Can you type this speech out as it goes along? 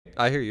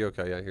I hear you.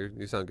 Okay, yeah,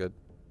 you sound good.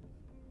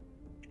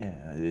 Yeah,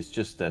 it's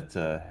just that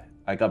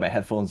I got my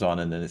headphones on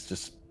and then it's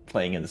just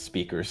playing in the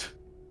speakers.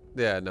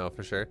 Yeah, no,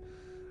 for sure.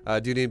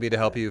 Do you need me to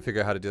help Yeah. you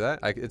figure out how to do that?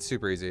 It's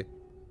super easy.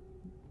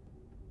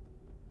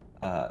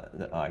 Uh,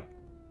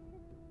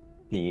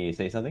 can you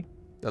say something?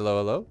 Hello,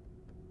 hello.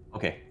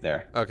 Okay,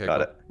 there. Okay, Got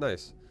cool, it.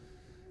 nice.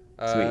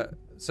 Uh, Sweet.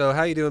 so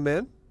how you doing,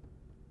 man?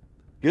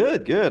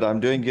 Good, good. I'm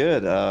doing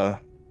good.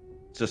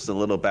 Just a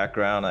little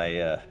background.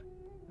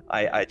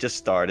 I just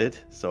started,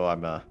 so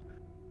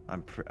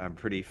I'm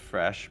pretty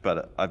fresh,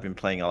 but I've been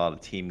playing a lot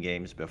of team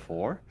games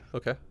before,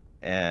 Okay.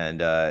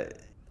 and uh,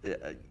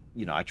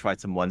 I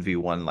tried some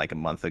 1v1 like a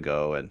month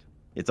ago, and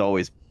it's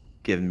always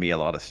given me a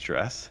lot of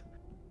stress.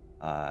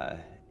 Uh,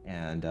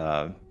 and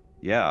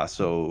Yeah,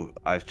 so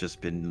I've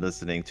just been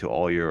listening to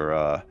all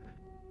your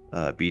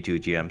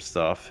B2GM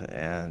stuff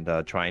and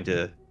trying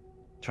to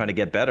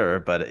get better,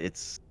 but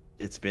it's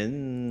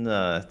been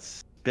a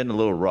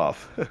little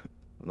rough. I'm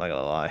not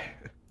gonna lie.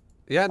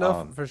 Yeah, no,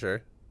 Um, for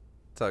sure.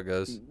 That's how it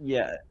goes.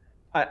 yeah,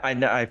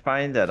 I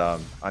find that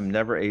I'm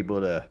never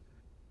able to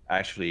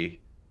actually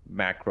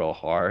macro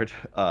hard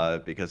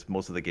because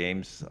most of the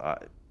games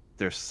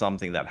there's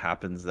something that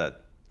happens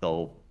that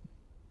they'll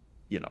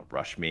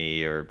rush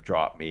me or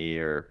drop me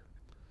or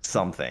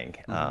something.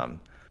 Hmm.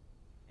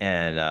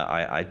 And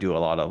I do a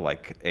lot of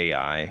like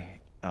AI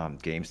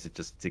games to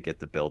just to get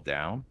the build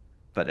down.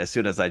 But as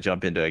soon as I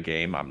jump into a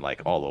game, I'm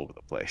like all over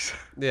the place.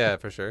 Yeah,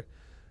 for sure.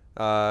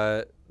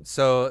 Uh,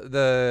 so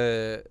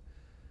the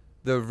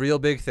real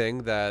big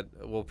thing that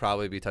we'll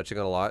probably be touching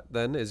on a lot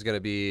then is going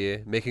to be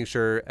making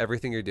sure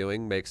everything you're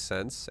doing makes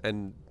sense.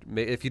 And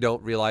if you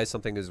don't realize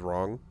something is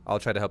wrong, I'll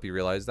try to help you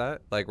realize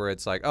that. Like where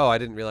it's like, oh, I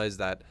didn't realize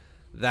that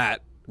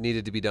that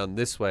needed to be done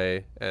this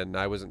way, and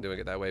I wasn't doing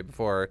it that way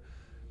before.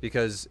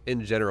 Because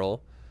in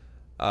general,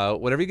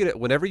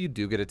 whenever you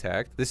do get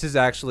attacked, this is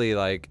actually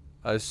like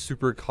a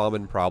super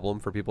common problem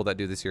for people that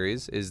do the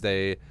series. Is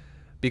they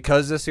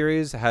because the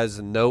series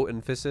has no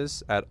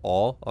emphasis at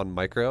all on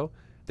micro,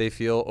 they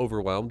feel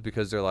overwhelmed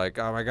because they're like,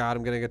 oh my god,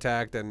 I'm getting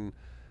attacked and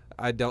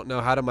I don't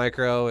know how to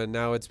micro and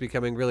now it's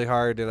becoming really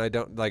hard and I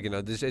don't like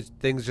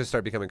things just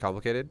start becoming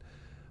complicated.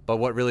 But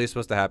what really is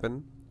supposed to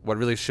happen, what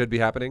really should be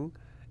happening,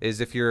 is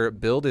if your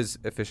build is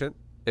efficient,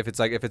 if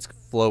it's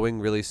flowing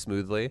really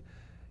smoothly,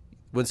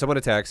 when someone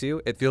attacks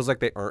you, it feels like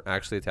they aren't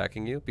actually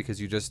attacking you because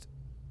you just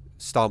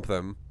stomp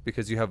them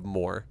because you have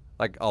more,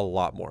 like a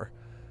lot more.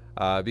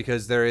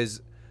 Because this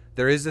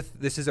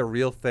is a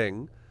real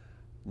thing.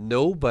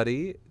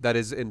 Nobody that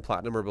is in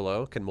platinum or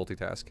below can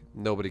multitask.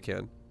 Nobody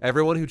can.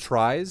 Everyone who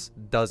tries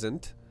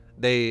doesn't.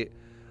 They,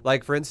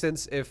 like for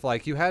instance, if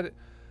you had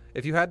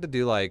to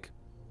do like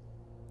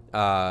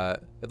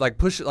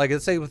push, like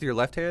let's say with your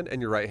left hand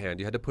and your right hand,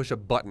 you had to push a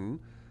button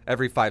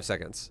every 5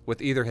 seconds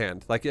with either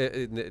hand. Like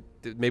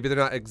maybe they're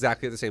not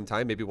exactly at the same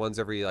time. Maybe one's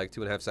every like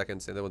 2.5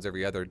 seconds and the one's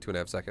every other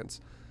 2.5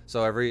 seconds.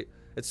 So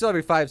it's still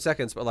every 5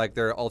 seconds, but like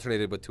they're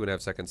alternated with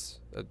 2.5 seconds.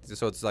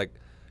 So it's like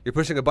you're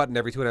pushing a button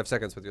every 2.5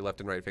 seconds with your left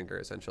and right finger,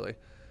 essentially.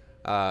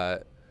 Uh,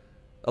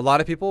 a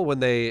lot of people, when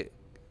they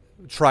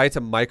try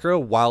to micro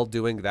while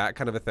doing that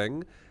kind of a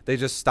thing, they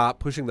just stop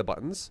pushing the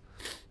buttons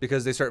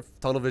because they start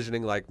tunnel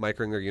visioning like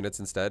microing their units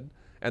instead,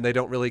 and they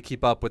don't really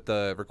keep up with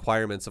the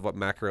requirements of what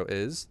macro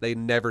is. They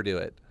never do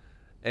it,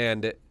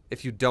 and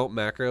if you don't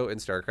macro in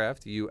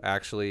StarCraft, you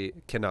actually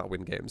cannot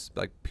win games.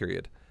 Like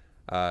period.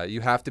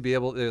 You have to be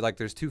able to, like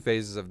there's two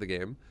phases of the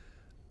game.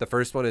 The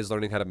first one is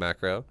learning how to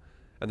macro,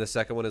 and the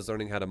second one is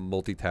learning how to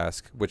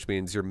multitask, which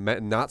means you're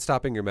not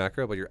stopping your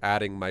macro, but you're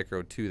adding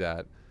micro to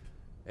that.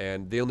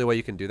 And the only way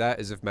you can do that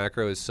is if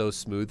macro is so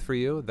smooth for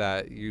you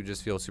that you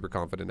just feel super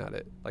confident at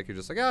it. Like you're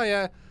just like, oh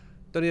yeah,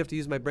 don't even have to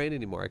use my brain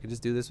anymore. I can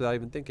just do this without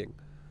even thinking.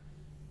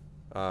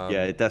 Yeah, it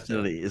Yeah.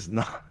 definitely is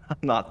not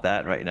not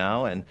that right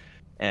now,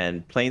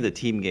 and playing the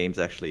team games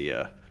actually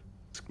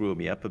screw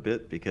me up a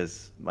bit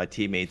because my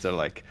teammates are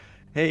like,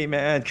 "Hey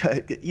man,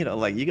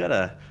 like you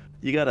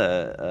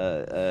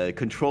gotta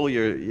control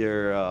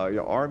your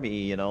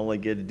army,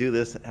 like you do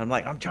this." And I'm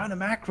like, "I'm trying to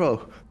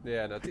macro."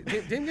 Yeah, no,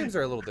 team games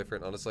are a little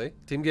different, honestly.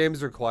 Team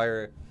games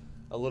require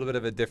a little bit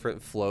of a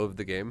different flow of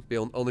the game,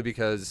 only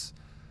because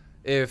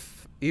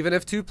if even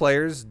if two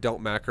players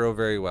don't macro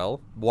very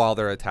well while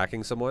they're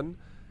attacking someone,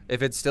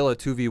 if it's still a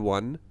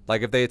 2v1,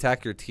 like if they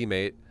attack your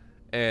teammate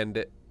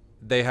and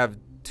they have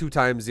 2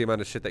 times the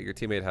amount of shit that your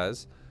teammate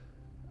has,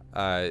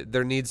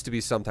 there needs to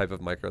be some type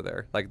of micro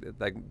there. Like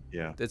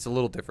Yeah. it's a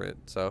little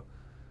different. So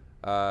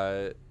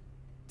uh,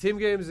 team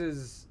games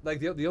is like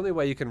the only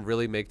way you can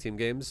really make team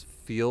games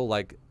feel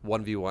like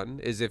 1v1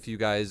 is if you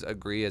guys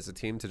agree as a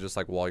team to just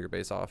like wall your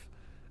base off.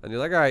 And you're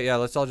like, all right, yeah,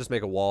 let's all just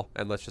make a wall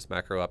and let's just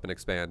macro up and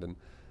expand.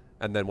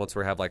 And then once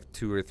we have like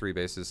 2 or 3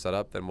 bases set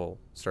up, then we'll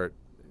start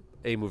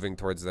a moving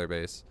towards their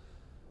base.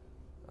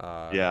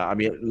 Uh, Yeah, I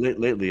mean,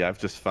 lately I've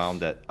just found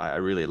that I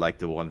really like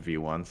the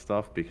 1v1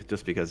 stuff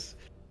because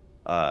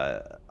uh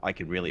I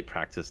can really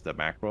practice the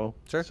macro.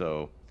 sure.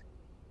 So,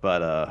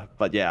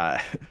 but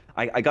yeah,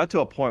 I got to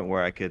a point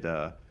where I could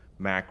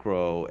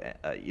macro,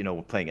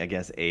 playing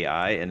against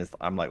AI, and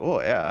I'm like,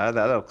 oh yeah,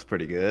 that looks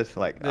pretty good.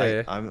 Like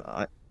Yeah,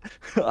 yeah.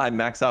 I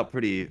max out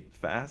pretty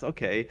fast.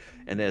 Okay,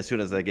 and then as soon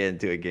as I get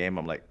into a game,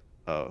 I'm like,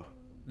 oh,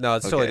 No,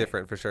 it's totally okay.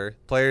 different for sure.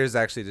 Players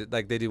actually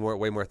like they do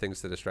way more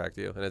things to distract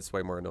you, and it's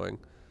way more annoying.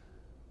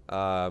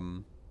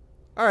 Um,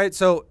 all right,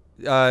 so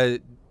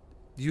did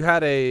you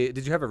have a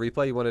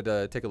replay you wanted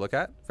to take a look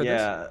at for this?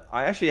 Yeah,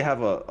 I actually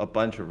have a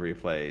bunch of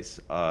replays.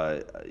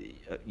 I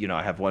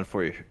have one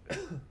for you.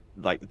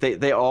 Like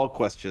they all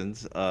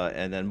questions,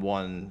 and then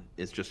one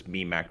is just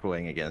me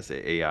macroing against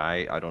the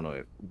AI. I don't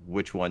know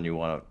which one you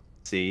want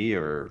to see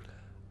or.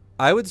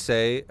 I would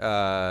say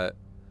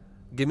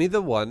give me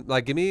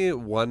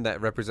one that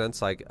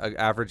represents like an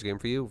average game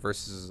for you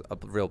versus a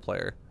real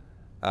player.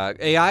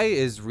 AI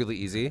is really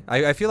easy.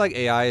 I feel like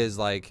AI is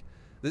like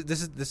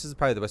this is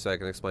probably the best way I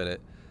can explain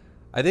it.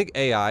 I think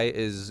AI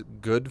is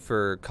good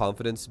for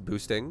confidence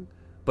boosting,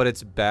 but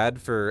it's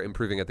bad for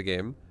improving at the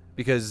game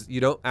because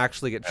you don't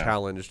actually get Yeah.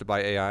 challenged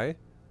by AI,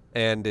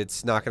 and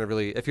it's not going to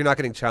really. If you're not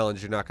getting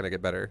challenged, you're not going to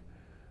get better.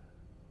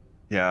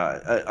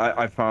 Yeah,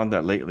 I found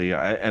that lately,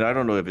 and I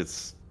don't know if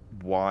it's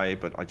why,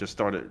 but I just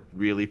started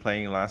really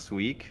playing last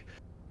week,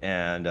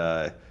 and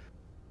I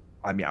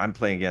mean I'm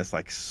playing against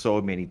like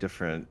so many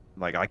different,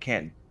 like I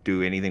can't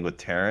do anything with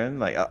Terran.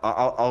 Like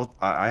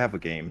I have a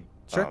game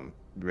Sure.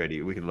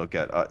 ready. We can look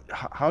at.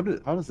 How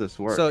does this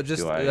So work? Do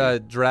just I?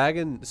 drag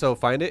and so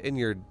find it in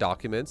your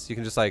documents. You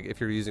can just like if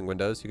you're using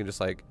Windows, you can just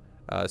like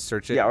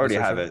search it Yeah, I in the already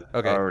search have bar. it. I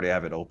Okay, already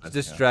have it open.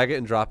 just Yeah. drag it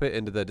and drop it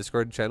into the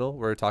Discord channel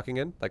we're talking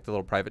in, like the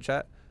little private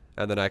chat,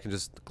 and then I can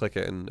just click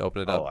it and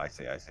open it Oh, up. I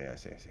see. I see. I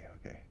see. I see.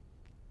 Okay.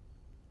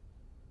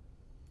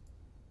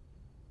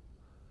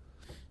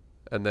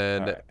 And All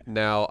then right.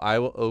 now I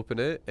will open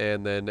it,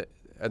 and then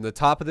at the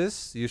top of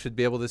this, you should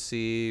be able to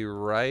see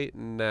right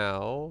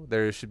now.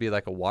 There should be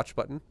like a watch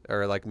button,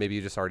 or like maybe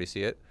you just already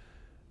see it.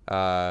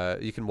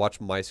 You can watch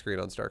my screen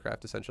on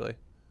StarCraft essentially,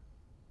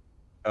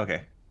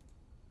 Okay.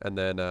 and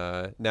then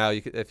now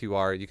you can, if you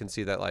are, you can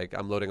see that like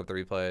I'm loading up the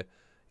replay.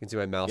 You can see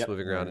my mouse Yep.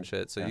 moving around and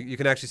shit, so Yeah. you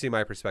can actually see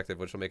my perspective,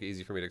 which will make it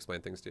easy for me to explain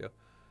things to you.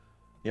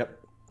 Yep.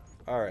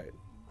 All right.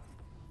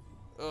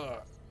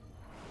 Ugh.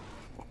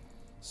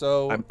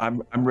 So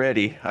I'm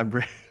ready. I'm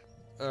ready.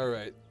 all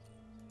right.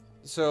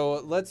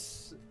 So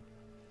let's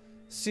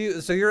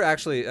see. So you're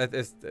actually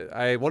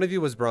one of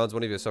you was bronze,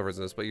 one of you is silver in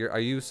this, but are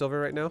you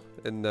silver right now?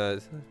 In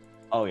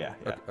Oh yeah.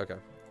 Yeah. okay.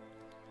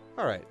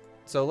 All right.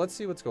 So let's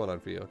see what's going on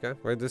for you. Okay.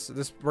 We're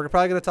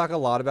probably gonna talk a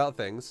lot about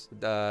things.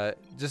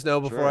 Just know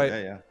before Sure.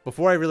 Yeah. Yeah.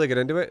 before I really get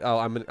into it. Oh,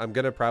 I'm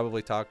gonna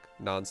probably talk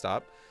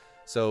nonstop.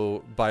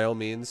 So by all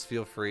means,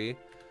 feel free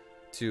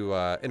to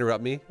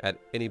interrupt me at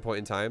any point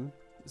in time.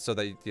 So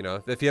that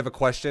if you have a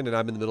question and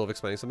I'm in the middle of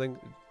explaining something,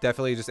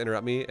 definitely just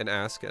interrupt me and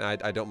ask, and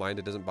I don't mind.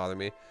 It doesn't bother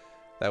me.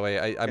 That way,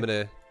 I'm Okay.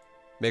 gonna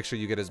make sure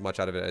you get as much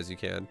out of it as you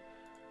can.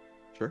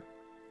 Sure.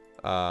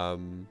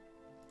 And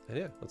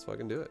yeah, let's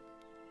fucking do it.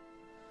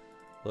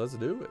 Let's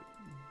do it.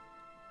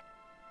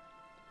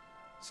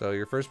 So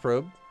your first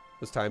probe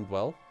was timed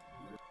well.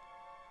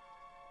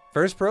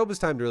 First probe was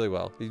timed really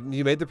well.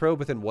 You made the probe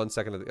within 1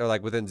 second or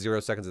like within 0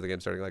 seconds of the game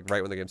starting, like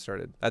right when the game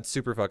started. That's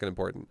super fucking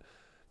important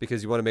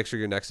because you want to make sure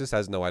your Nexus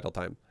has no idle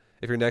time.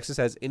 If your Nexus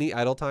has any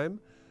idle time,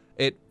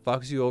 it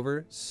fucks you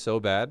over so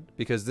bad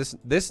because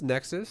this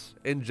Nexus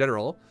in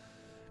general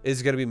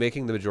is going to be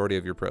making the majority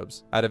of your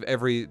probes out of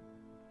every,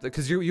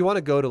 because you want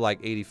to go to like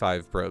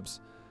 85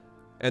 probes.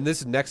 And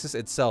this Nexus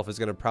itself is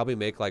going to probably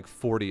make like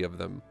 40 of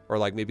them or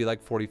like maybe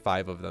like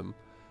 45 of them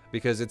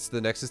because it's the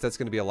Nexus that's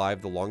going to be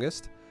alive the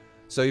longest.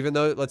 So even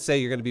though, let's say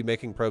you're going to be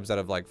making probes out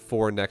of like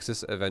 4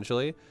 Nexus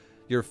eventually,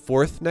 your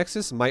 4th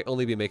Nexus might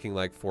only be making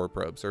like 4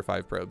 probes or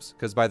 5 probes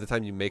because by the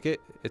time you make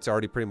it, it's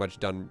already pretty much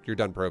done. You're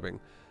done probing.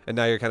 And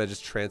now you're kind of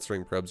just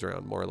transferring probes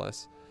around more or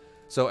less.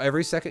 So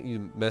every second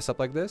you mess up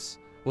like this,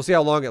 we'll see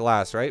how long it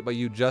lasts, right? But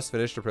you just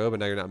finished a probe and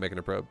now you're not making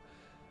a probe.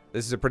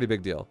 This is a pretty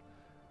big deal.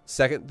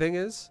 Second thing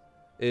is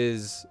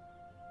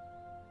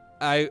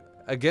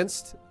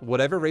against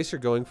whatever race you're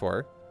going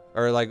for,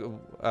 or like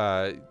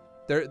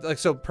there, like,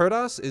 so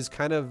Protoss is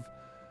kind of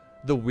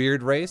the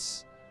weird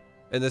race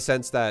in the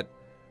sense that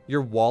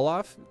your wall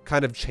off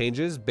kind of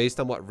changes based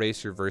on what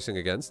race you're versing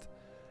against.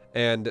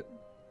 And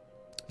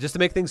just to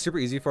make things super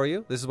easy for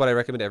you, this is what I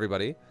recommend to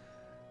everybody.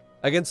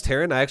 Against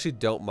Terran, I actually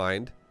don't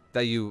mind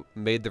that you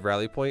made the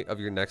rally point of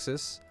your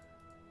Nexus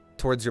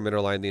towards your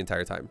mineral line the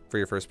entire time for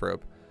your first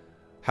probe.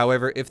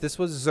 However, if this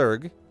was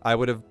Zerg, I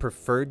would have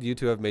preferred you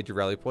to have made your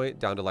rally point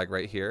down to like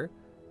right here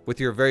with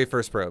your very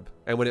first probe.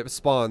 And when it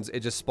spawns, it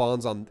just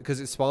spawns on, because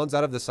it spawns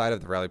out of the side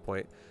of the rally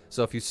point.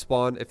 So if you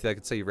spawn, if I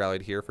could say you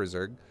rallied here for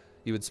Zerg,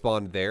 you would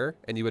spawn there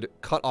and you would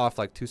cut off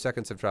like 2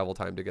 seconds of travel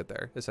time to get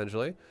there,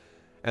 essentially.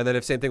 And then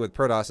if same thing with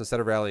Protoss, instead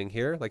of rallying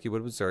here like you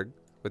would with Zerg,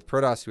 with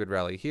Protoss you would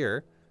rally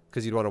here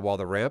because you'd want to wall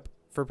the ramp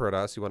for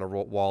Protoss, you want to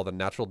wall the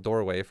natural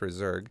doorway for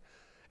Zerg.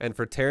 And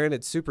for Terran,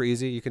 it's super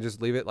easy. You can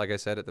just leave it, like I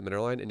said, at the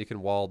mineral line, and you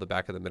can wall the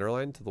back of the mineral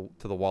line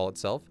to the wall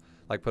itself.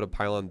 Like put a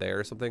pylon there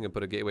or something and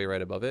put a gateway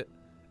right above it,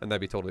 and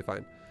that'd be totally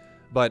fine.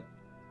 But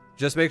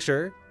just make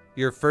sure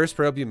your first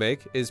probe you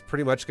make is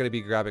pretty much going to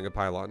be grabbing a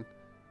pylon.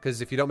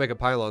 Because if you don't make a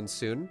pylon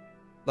soon,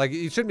 like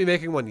you shouldn't be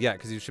making one yet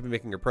because you should be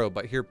making a probe,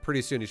 but here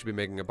pretty soon you should be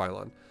making a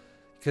pylon.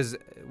 Because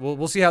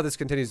we'll see how this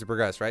continues to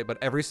progress, right? But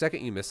every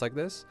second you miss like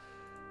this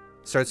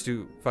starts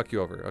to fuck you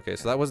over. Okay,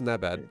 so that wasn't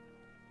that bad.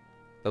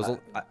 That was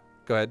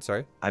go ahead,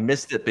 sorry. I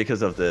missed it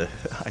because of the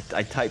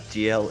I typed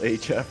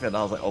GLHF and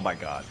I was like, oh my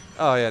god.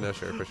 Oh yeah, no,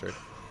 sure, for sure.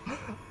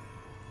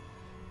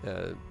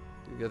 Yeah,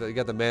 you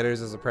got the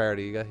manners as a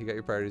priority. You got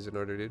your priorities in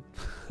order, dude.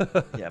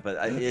 Yeah, but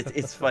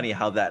it's funny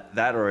how that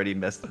already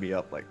messed me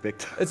up like big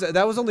time.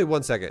 That was only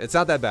 1 second. It's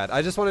not that bad.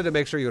 I just wanted to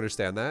make sure you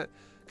understand that.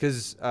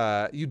 Because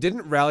you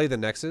didn't rally the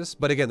Nexus,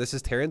 but again, this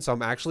is Terran, so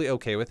I'm actually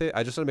okay with it.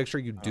 I just want to make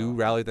sure you do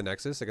rally the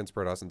Nexus against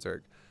Protoss and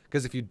Zerg.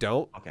 Because if you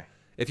don't, okay.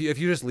 If you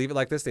just leave it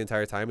like this the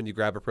entire time and you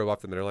grab a probe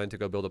off the middle line to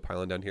go build a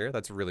pylon down here,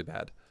 that's really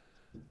bad.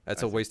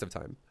 That's a waste of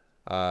time.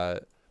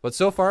 But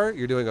so far,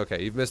 you're doing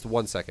okay. You've missed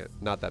 1 second.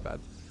 Not that bad.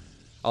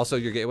 Also,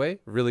 your gateway,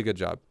 really good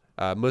job.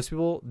 Most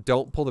people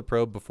don't pull the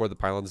probe before the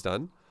pylon's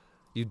done.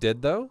 You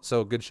did, though,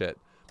 so good shit.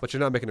 But you're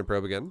not making a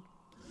probe again.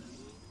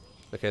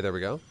 Okay, there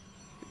we go.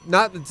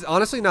 It's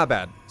honestly not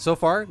bad. So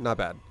far, not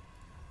bad.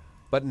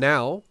 But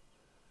now...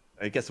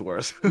 It gets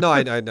worse. No,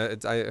 I know. I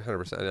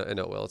 100%. I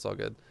know it will. It's all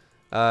good.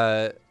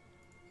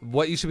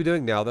 What you should be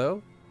doing now,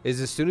 though, is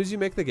as soon as you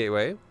make the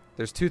gateway,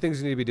 there's 2 things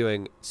you need to be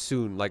doing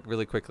soon, like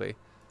really quickly.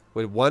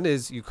 One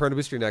is you chrono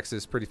boost your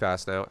Nexus pretty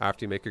fast now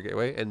after you make your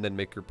gateway, and then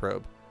make your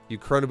probe. You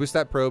chrono boost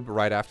that probe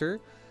right after,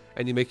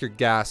 and you make your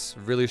gas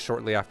really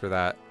shortly after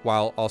that,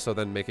 while also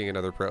then making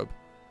another probe.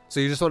 So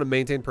you just want to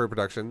maintain probe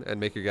production and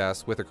make your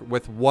gas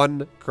with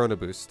 1 chrono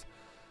boost.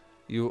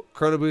 You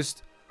chrono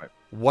boost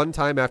 1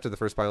 time after the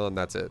first pylon,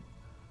 that's it.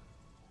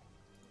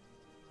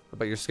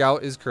 But your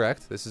scout is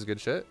correct. This is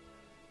good shit.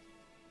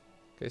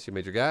 Okay, so you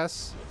made your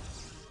gas.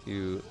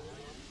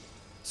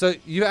 So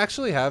you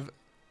actually have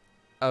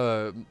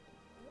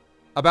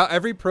about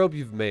every probe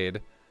you've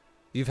made,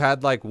 you've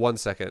had like 1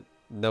 second,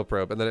 no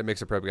probe, and then it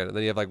makes a probe again. And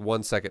then you have like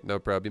 1 second, no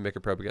probe, you make a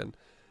probe again.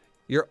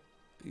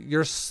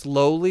 You're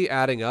slowly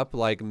adding up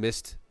like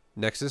missed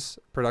Nexus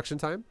production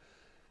time,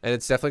 and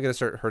it's definitely going to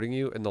start hurting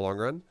you in the long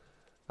run.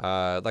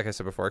 Like I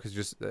said before, because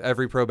just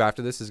every probe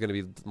after this is going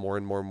to be more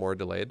and more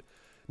delayed.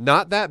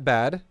 Not that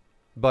bad,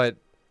 but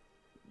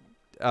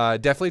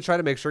definitely try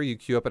to make sure you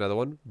queue up another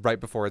one right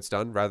before it's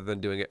done rather than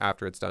doing it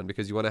after it's done,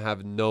 because you want to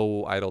have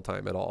no idle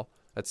time at all.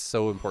 That's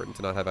so important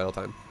to not have idle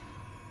time.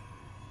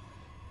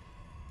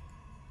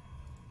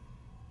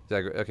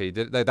 Okay, you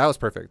did that was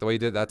perfect. The way you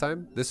did it that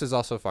time. This is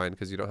also fine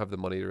because you don't have the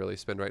money to really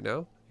spend right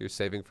now. You're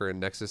saving for a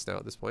Nexus now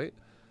at this point.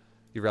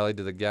 You rallied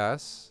to the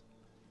gas,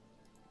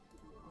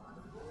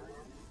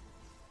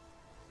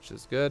 which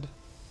is good.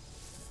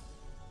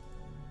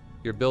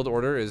 Your build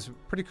order is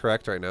pretty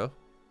correct right now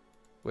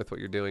with what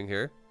you're doing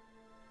here.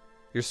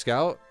 Your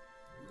scout,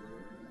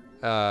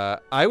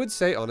 I would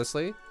say,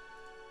 honestly,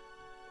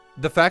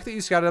 the fact that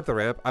you scouted up the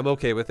ramp, I'm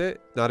okay with it.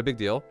 Not a big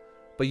deal.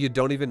 But you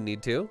don't even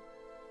need to.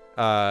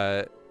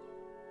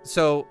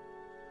 So,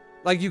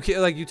 like, you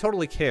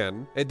totally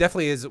can. It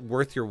definitely is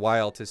worth your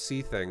while to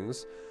see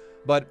things.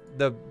 But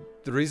the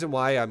reason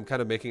why I'm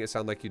kind of making it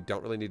sound like you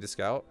don't really need to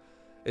scout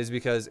is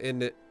because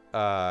in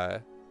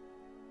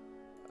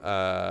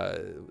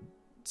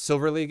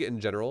Silver League in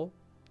general,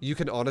 you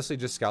can honestly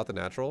just scout the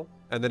natural,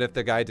 and then if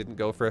the guy didn't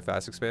go for a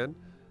fast expand,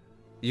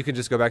 you can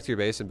just go back to your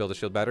base and build a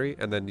shield battery,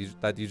 and then you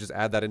just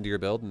add that into your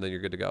build, and then you're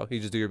good to go.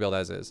 You just do your build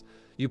as is.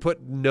 You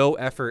put no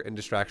effort and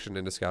distraction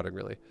into scouting,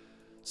 really.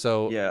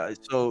 So yeah.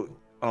 So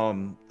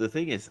the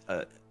thing is,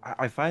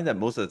 I find that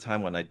most of the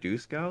time when I do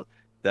scout,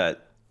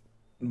 that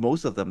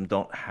most of them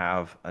don't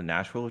have a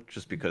natural,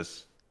 just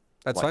because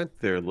that's fine.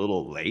 They're a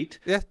little late.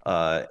 Yeah.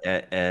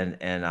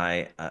 And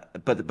I,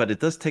 but it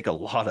does take a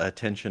lot of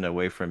attention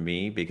away from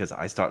me because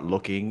I start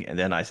looking and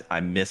then I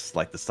miss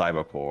like the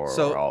cyber core.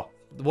 So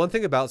the one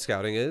thing about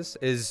scouting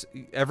is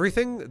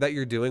everything that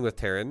you're doing with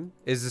Terran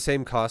is the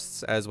same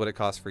costs as what it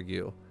costs for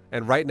you.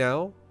 And right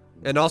now,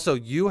 and also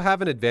you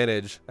have an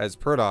advantage as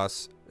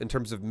Protoss in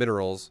terms of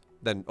minerals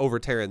than over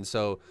Terran.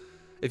 So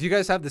if you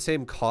guys have the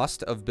same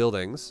cost of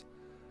buildings,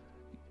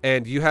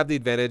 and you have the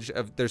advantage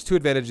of, there's 2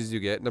 advantages you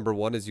get. Number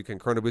 1 is you can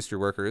chrono boost your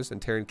workers, and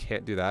Terran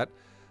can't do that.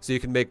 So you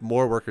can make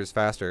more workers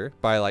faster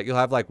by like, you'll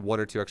have like 1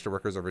 or 2 extra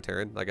workers over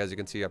Terran. Like as you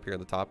can see up here on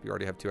the top, you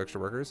already have 2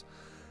 extra workers.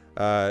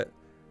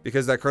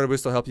 Because that chrono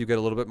boost will help you get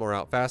a little bit more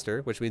out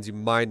faster, which means you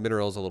mine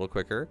minerals a little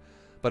quicker.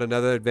 But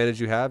another advantage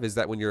you have is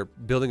that when you're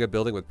building a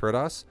building with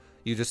Protoss,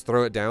 you just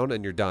throw it down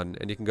and you're done,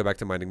 and you can go back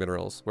to mining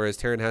minerals. Whereas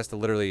Terran has to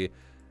literally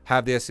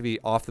have the SCV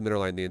off the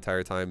mineral line the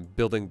entire time,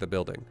 building the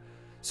building.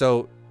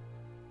 So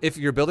if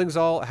your buildings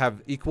all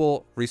have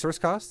equal resource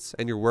costs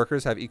and your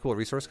workers have equal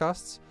resource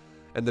costs,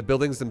 and the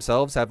buildings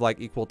themselves have like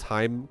equal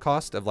time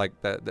cost of like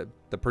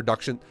the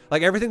production,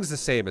 like everything's the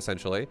same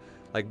essentially.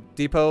 Like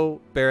depot,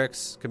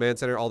 barracks, command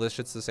center, all this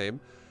shit's the same.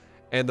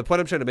 And the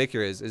point I'm trying to make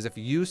here is if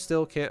you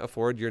still can't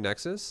afford your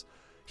Nexus,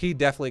 he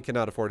definitely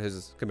cannot afford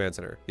his command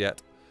center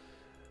yet.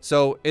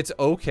 So it's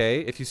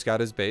okay if you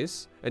scout his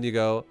base and you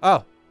go,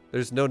 oh,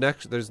 There's no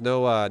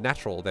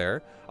natural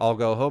there. I'll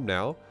go home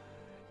now.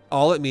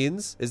 All it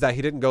means is that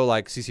he didn't go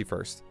like CC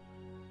first.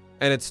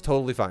 And it's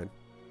totally fine.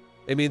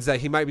 It means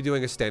that he might be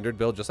doing a standard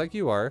build just like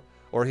you are,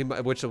 or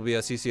which will be a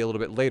CC a little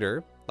bit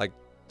later, like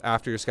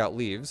after your scout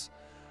leaves.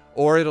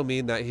 Or it'll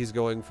mean that he's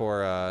going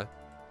for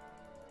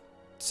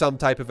some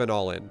type of an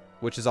all-in,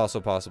 which is also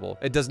possible.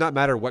 It does not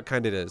matter what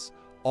kind it is.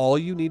 All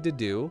you need to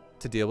do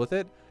to deal with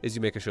it is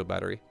you make a shield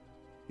battery.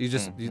 You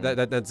just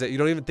that's it. You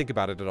don't even think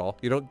about it at all.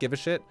 You don't give a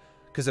shit.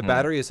 Because a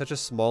battery is such a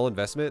small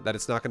investment that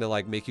it's not going to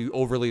like make you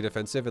overly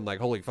defensive and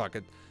like, holy fuck,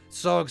 it's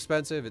so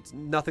expensive. It's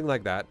nothing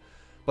like that.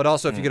 But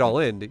also, if you get all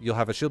in, you'll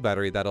have a shield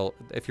battery that'll,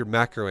 if you're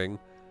macroing,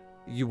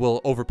 you will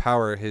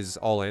overpower his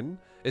all in,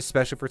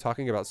 especially if we're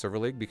talking about Silver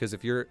League. Because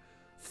if you're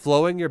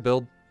flowing your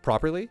build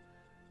properly,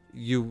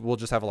 you will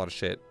just have a lot of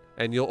shit.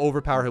 And you'll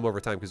overpower him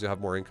over time because you'll have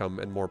more income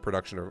and more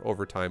production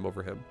over time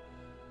over him.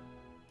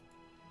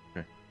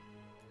 Okay.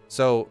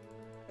 So,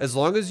 as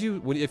long as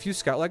if you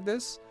scout like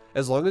this,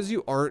 as long as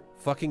you aren't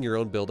fucking your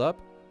own build up,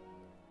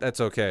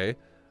 that's okay.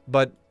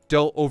 But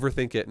don't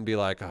overthink it and be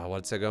like, oh,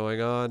 what's going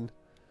on?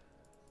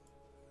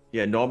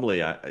 Yeah, normally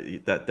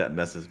that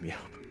messes me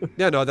up.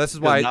 Yeah, no, this is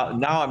why.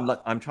 Now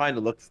I'm trying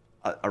to look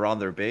around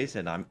their base,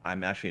 and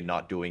I'm actually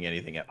not doing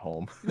anything at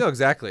home. No,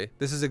 exactly.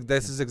 This is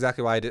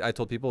exactly why I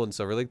told people in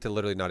Silver League to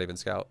literally not even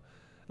scout.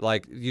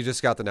 Like, you just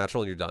scout the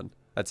natural and you're done.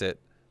 That's it.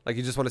 Like,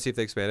 you just want to see if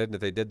they expanded, and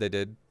if they did, they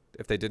did.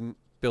 If they didn't,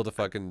 build a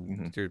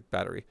fucking your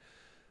battery.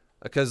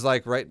 Because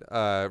like right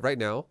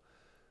now,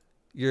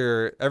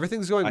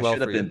 everything's going well for you. I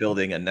should have been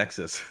building a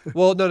Nexus.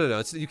 Well,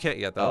 no, you can't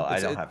yet though. Oh, I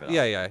don't have it.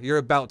 Yeah, you're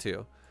about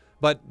to.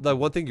 But the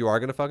one thing you are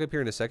gonna fuck up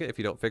here in a second, if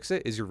you don't fix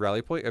it, is your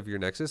rally point of your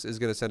Nexus is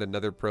gonna send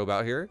another probe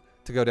out here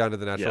to go down to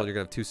the natural, and you're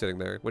gonna have two sitting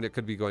there when it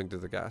could be going to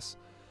the gas.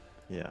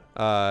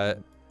 Yeah.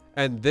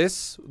 And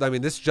this, I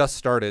mean, this just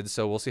started,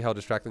 so we'll see how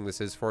distracting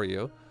this is for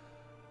you.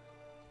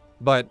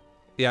 But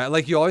yeah,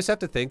 like you always have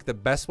to think the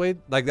best way.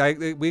 Like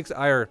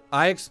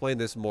I explained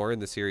this more in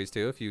the series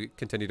too. If you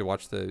continue to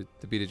watch the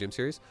Beta Gym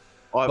series.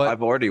 Oh,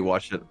 I've already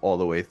watched it all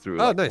the way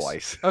through. Oh, like, nice.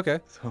 Twice. Okay.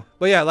 So.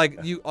 But yeah, like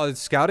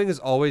scouting is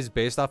always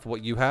based off of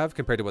what you have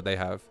compared to what they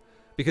have,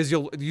 because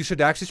you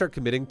should actually start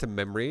committing to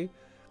memory,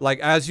 like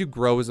as you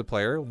grow as a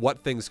player,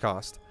 what things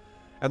cost.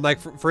 And like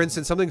for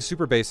instance, something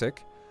super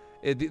basic.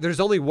 There's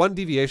only one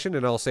deviation,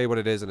 and I'll say what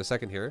it is in a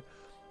second here.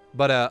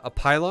 But a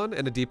pylon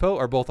and a depot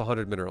are both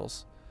 100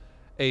 minerals.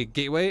 A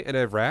gateway and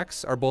a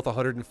Rax are both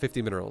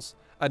 150 minerals.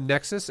 A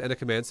Nexus and a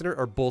Command Center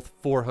are both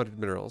 400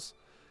 minerals.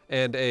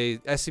 And a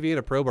SCV and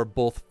a Probe are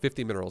both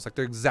 50 minerals. Like,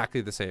 they're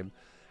exactly the same.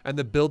 And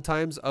the build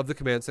times of the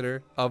Command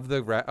Center, of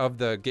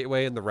the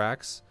Gateway and the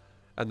Rax,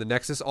 and the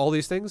Nexus, all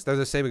these things, they're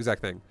the same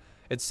exact thing.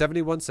 It's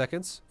 71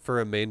 seconds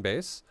for a main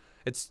base.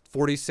 It's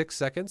 46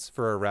 seconds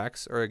for a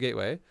Rax or a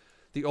Gateway.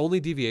 The only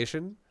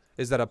deviation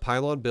is that a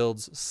pylon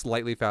builds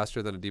slightly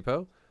faster than a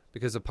depot,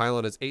 because a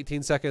pylon is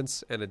 18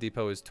 seconds and a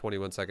depot is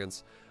 21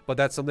 seconds. But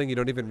that's something you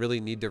don't even really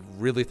need to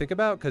really think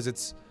about, because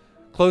it's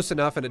close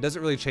enough and it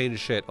doesn't really change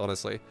shit,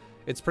 honestly.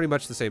 It's pretty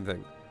much the same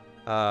thing.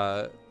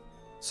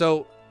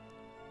 So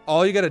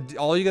all you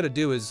gotta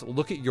do is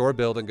look at your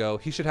build and go,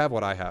 he should have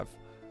what I have.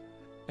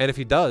 And if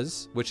he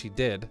does, which he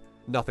did,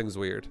 nothing's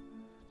weird,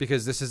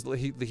 because this is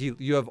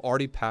you have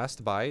already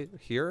passed by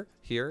here,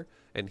 here,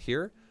 and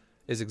here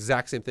is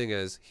exact same thing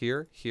as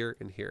here, here,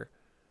 and here.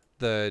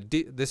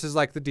 This is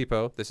like the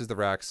depot, this is the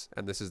Rax,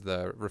 and this is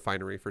the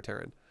refinery for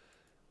Terran.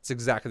 It's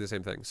exactly the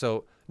same thing.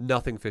 So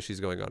nothing fishy is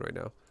going on right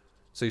now.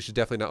 So you should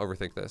definitely not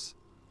overthink this.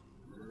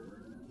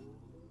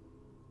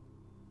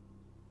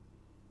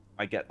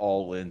 I get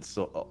all in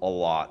a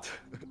lot.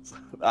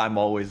 I'm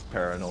always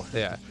paranoid.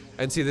 Yeah.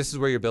 And see, this is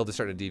where your build is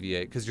starting to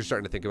deviate, because you're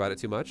starting to think about it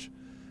too much.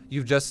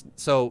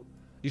 So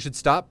you should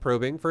stop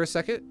probing for a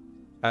second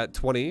at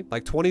 20.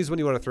 Like 20 is when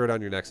you want to throw down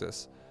your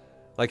Nexus.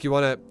 Like you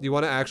want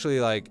to actually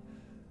like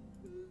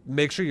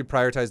make sure you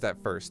prioritize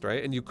that first,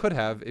 right? And you could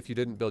have if you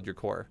didn't build your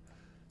core.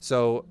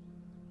 So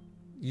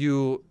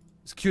you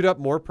queued up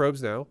more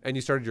probes now, and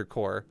you started your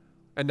core,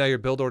 and now your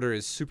build order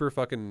is super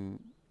fucking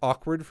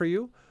awkward for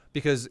you,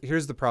 because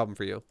here's the problem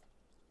for you.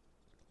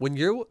 When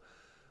you're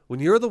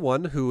the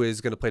one who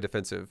is going to play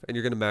defensive and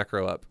you're going to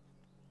macro up,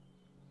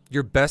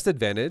 your best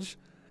advantage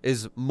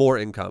is more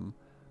income,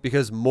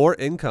 because more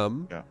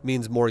income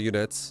means more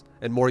units,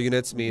 and more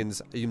units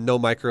means no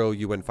micro,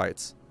 you win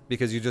fights.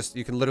 Because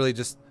you can literally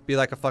just be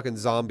like a fucking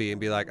zombie and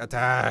be like,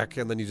 attack,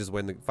 and then you just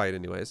win the fight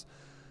anyways.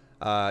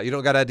 You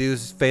don't gotta do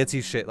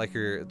fancy shit like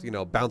you're,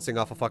 bouncing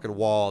off a fucking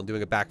wall and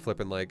doing a backflip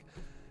and like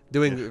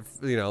doing,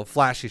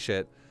 flashy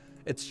shit.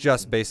 It's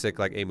just basic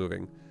like A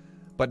moving.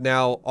 But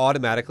now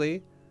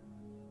automatically,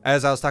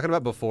 as I was talking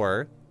about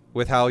before,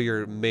 with how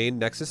your main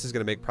Nexus is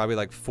gonna make probably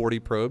like 40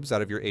 probes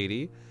out of your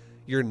 80,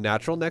 your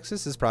natural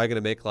Nexus is probably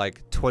gonna make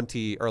like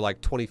 20 or like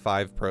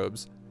 25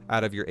 probes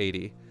out of your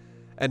 80.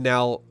 And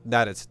now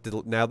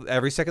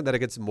every second that it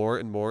gets more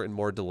and more and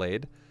more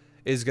delayed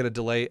is going to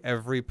delay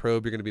every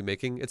probe you're going to be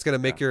making. It's going to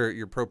make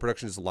your probe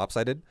production just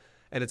lopsided,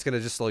 and it's going to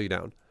just slow you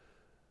down.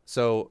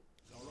 So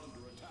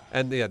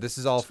And yeah, this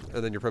is all,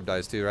 and then your probe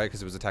dies too, right?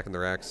 Because it was attacking the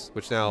racks,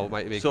 which now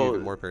might make you So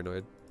even more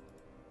paranoid.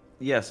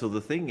 yeah, so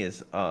the thing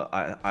is,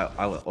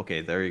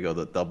 okay, there you go,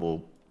 the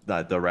double,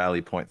 the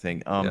rally point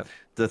thing. Yeah.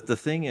 The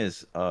thing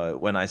is,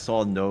 when I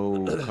saw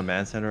no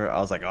command center, I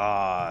was like,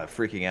 ah,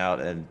 freaking out,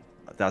 and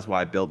that's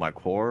why I built my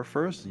core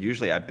first.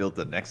 Usually, I build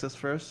the Nexus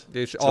first.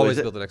 You should So is always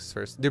it build the Nexus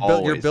first. Your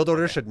always? build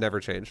order Okay, should never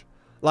change.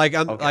 Like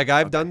okay, I've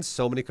okay. done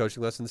so many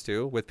coaching lessons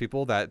too with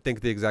people that think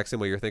the exact same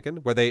way you're thinking,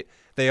 where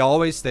they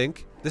always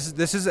think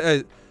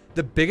the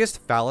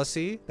biggest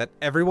fallacy that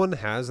everyone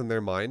has in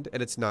their mind,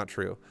 and it's not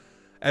true.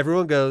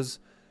 Everyone goes,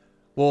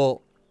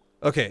 well,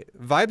 okay,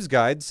 Vibe's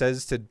guide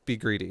says to be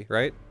greedy,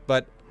 right?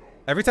 But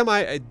every time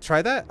I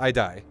try that, I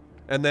die.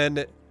 And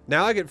then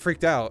now I get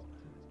freaked out.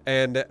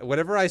 And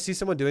whenever I see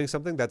someone doing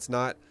something that's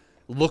not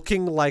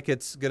looking like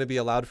it's going to be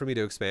allowed for me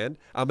to expand,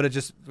 I'm going to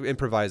just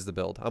improvise the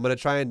build. I'm going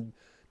to try and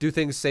do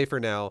things safer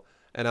now,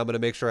 and I'm going to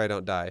make sure I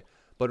don't die.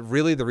 But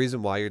really the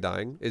reason why you're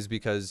dying is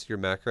because your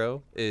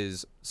macro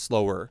is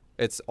slower.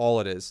 It's all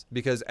it is.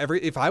 Because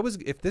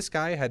if this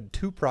guy had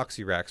 2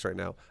 proxy racks right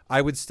now,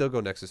 I would still go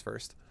Nexus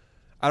first.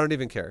 I don't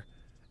even care.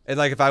 And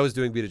like if I was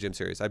doing Beta Gym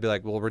series, I'd be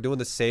like, well, we're doing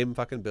the same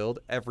fucking build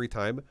every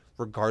time,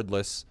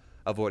 regardless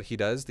of what he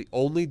does. The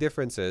only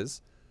difference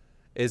is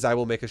I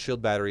will make a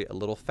shield battery a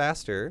little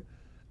faster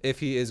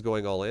if he is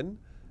going all in.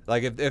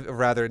 Like if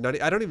rather,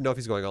 not, I don't even know if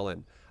he's going all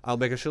in. I'll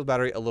make a shield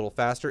battery a little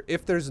faster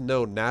if there's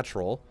no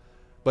natural.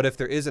 But if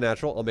there is a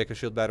natural, I'll make a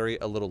shield battery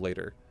a little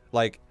later.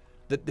 Like,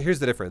 here's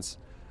the difference.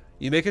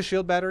 You make a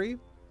shield battery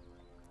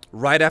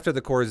right after the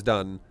core is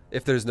done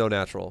if there's no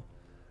natural.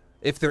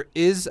 If there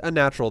is a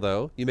natural,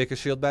 though, you make a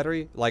shield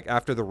battery like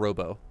after the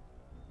robo.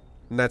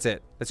 And that's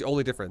it. That's the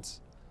only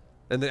difference.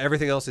 And then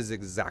everything else is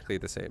exactly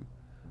the same.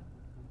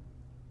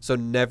 So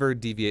never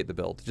deviate the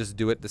build. Just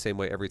do it the same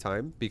way every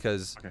time,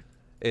 because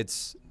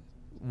it's,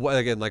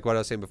 again, like what I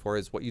was saying before,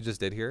 is what you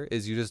just did here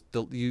is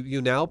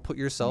you now put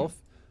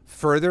yourself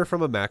further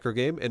from a macro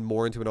game and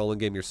more into an all-in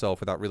game yourself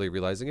without really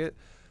realizing it,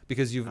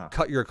 because you've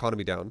cut your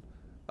economy down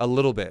a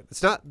little bit.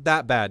 It's not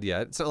that bad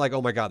yet. It's not like,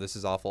 oh my God, this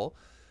is awful.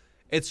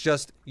 It's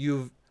just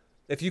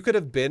if you could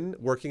have been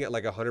working at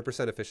like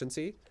 100%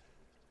 efficiency,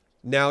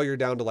 now you're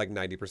down to like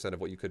 90% of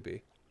what you could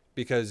be,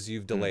 because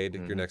you've delayed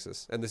your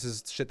Nexus. And this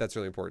is shit that's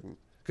really important,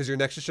 because your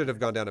Nexus should have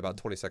gone down about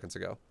 20 seconds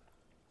ago.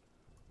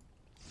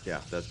 Yeah,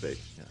 that's big.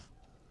 Yeah.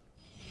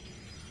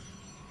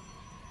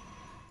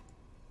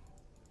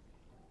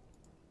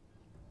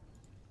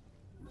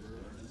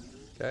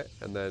 Okay,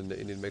 and then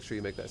you need to make sure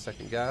you make that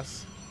second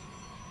gas.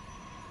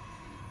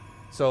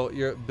 So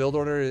your build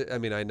order, I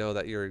mean, I know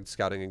that you're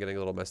scouting and getting a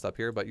little messed up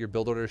here, but your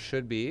build order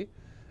should be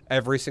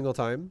every single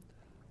time: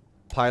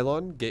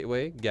 pylon,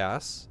 gateway,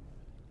 gas,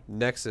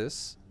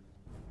 Nexus,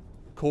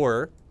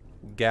 core,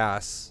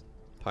 gas,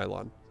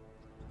 pylon.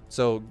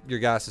 So your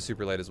gas is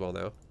super late as well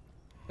now.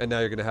 And now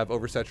you're going to have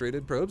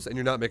oversaturated probes, and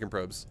you're not making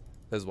probes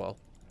as well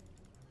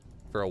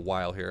for a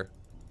while here.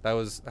 That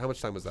was, how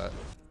much time was that?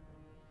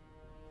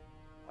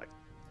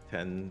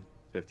 10,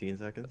 15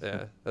 seconds.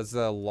 Yeah, that's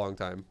a long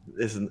time.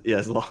 It's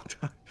a long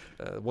time.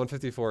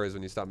 154 is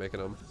when you stop making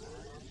them.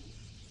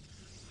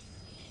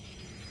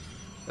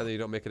 And then you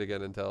don't make it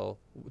again until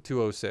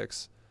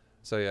 206.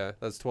 So yeah,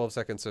 that's 12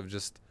 seconds of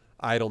just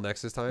idle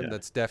Nexus time. Yeah.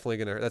 That's definitely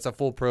going to, that's a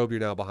full probe you're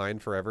now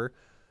behind forever.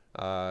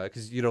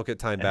 Because you don't get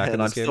time back in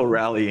this game. And I'm still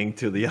rallying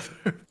to the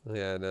other.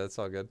 Yeah, no, it's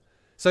all good.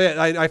 So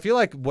yeah, I feel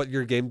like what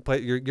your game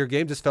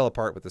just fell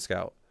apart with the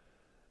scout.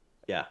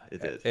 Yeah,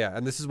 it did. Yeah,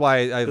 and this is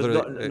why I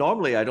literally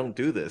normally I don't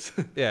do this.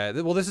 Yeah,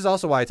 well, this is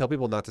also why I tell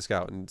people not to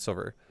scout in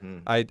silver.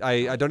 I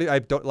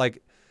don't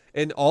like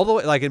in all the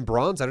way, like in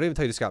bronze I don't even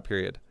tell you to scout,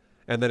 period.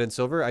 And then in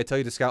silver I tell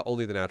you to scout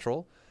only the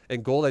natural.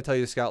 In gold I tell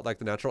you to scout like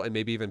the natural and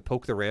maybe even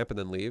poke the ramp and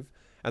then leave.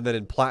 And then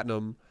in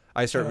platinum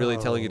I start really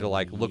telling you to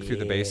like look through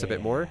the base a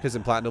bit more, because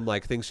in platinum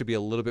like things should be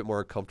a little bit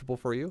more comfortable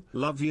for you.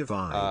 Love your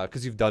vibe.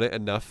 Because you've done it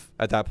enough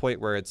at that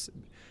point where it's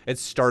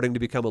starting to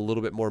become a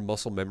little bit more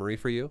muscle memory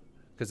for you.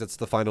 Because it's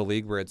the final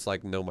league where it's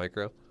like no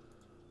micro.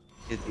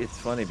 It's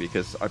funny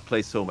because I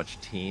play so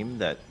much team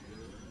that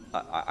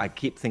I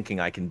keep thinking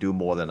I can do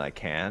more than I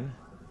can,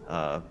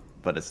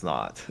 but it's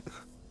not.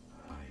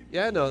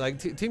 Yeah, no, like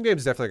team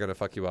games definitely gonna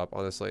fuck you up,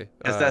 honestly.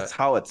 Because that's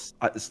how it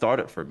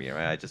started for me,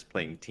 right? I just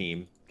playing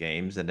team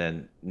games, and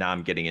then now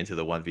I'm getting into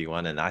the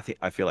 1v1, and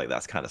I feel like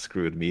that's kind of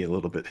screwed me a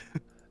little bit.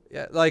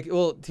 Yeah, like,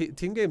 well,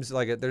 team games,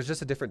 like, there's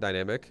just a different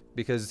dynamic,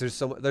 because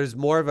there's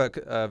more of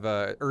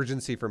a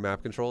urgency for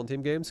map control in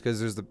team games,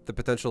 because there's the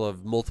potential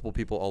of multiple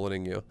people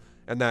all-inning you,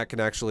 and that can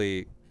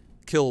actually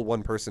kill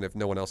one person if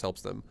no one else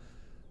helps them.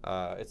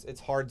 It's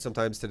hard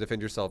sometimes to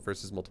defend yourself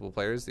versus multiple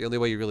players. The only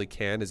way you really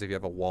can is if you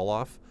have a wall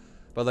off.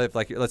 But if,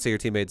 like, let's say your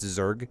teammate's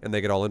Zerg and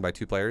they get all in by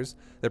 2 players,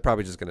 they're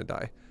probably just gonna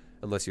die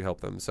unless you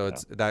help them. So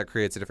that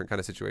creates a different kind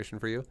of situation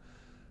for you.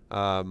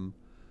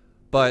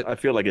 But I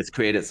feel like it's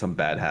created some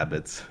bad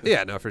habits.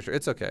 Yeah, no, for sure.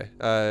 It's okay.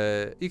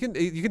 You can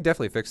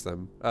definitely fix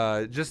them.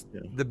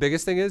 The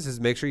biggest thing is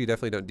make sure you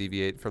definitely don't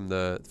deviate from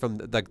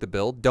the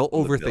build. Don't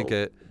overthink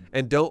it,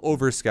 and don't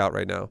over scout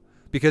right now.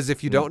 Because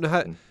if you don't know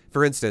how,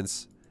 for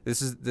instance,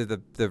 This is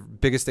the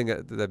biggest thing,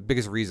 the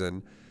biggest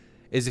reason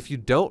is if you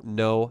don't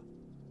know.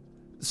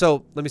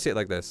 So let me say it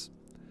like this.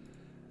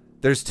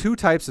 There's two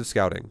types of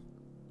scouting.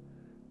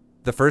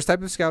 The first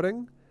type of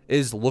scouting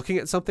is looking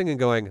at something and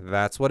going,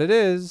 that's what it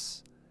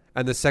is.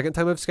 And the second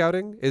type of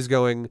scouting is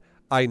going,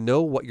 I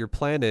know what your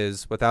plan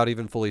is without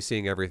even fully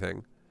seeing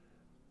everything.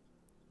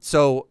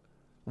 So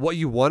what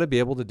you want to be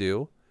able to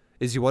do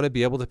is you want to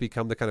be able to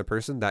become the kind of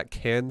person that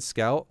can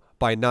scout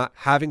by not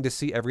having to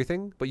see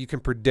everything, but you can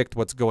predict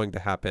what's going to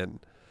happen.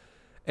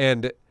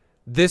 And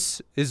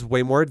this is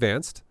way more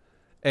advanced,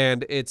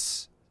 and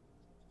it's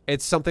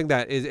something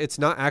that is, it's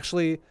not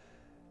actually,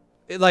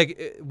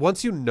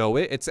 once you know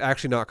it, it's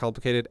actually not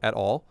complicated at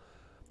all.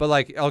 But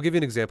like, I'll give you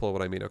an example of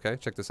what I mean, okay?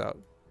 Check this out.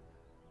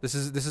 This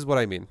is what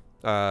I mean.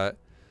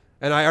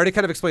 And I already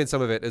kind of explained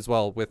some of it as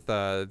well with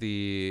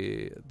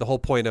the whole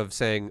point of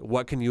saying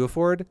what can you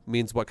afford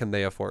means what can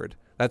they afford.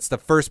 That's the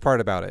first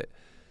part about it.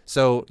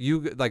 So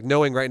you, like,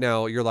 knowing right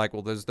now, you're like,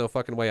 well, there's no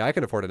fucking way I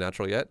can afford a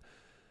natural yet.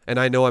 And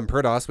I know I'm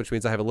Perdos, which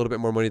means I have a little bit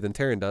more money than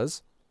Terran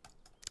does.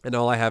 And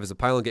all I have is a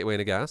pylon gateway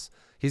and a gas.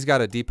 He's got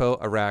a depot,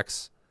 a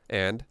racks,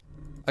 and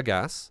a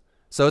gas.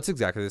 So it's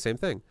exactly the same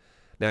thing.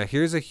 Now,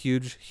 here's a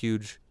huge,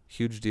 huge,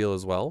 huge deal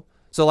as well.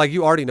 So, like,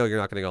 you already know you're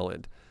not getting all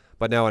in.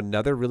 But now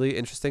another really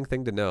interesting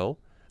thing to know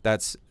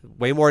that's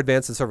way more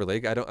advanced than Silver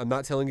League. I'm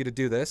not telling you to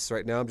do this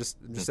right now. I'm just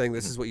saying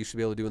this is what you should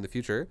be able to do in the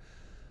future.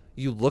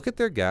 You look at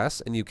their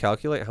gas and you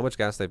calculate how much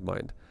gas they've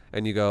mined.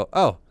 And you go,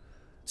 oh,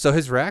 so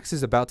his racks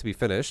is about to be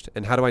finished.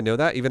 And how do I know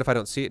that? Even if I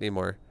don't see it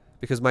anymore.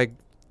 Because my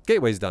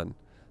gateway's done.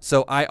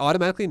 So I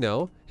automatically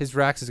know his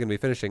racks is going to be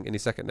finishing any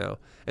second now.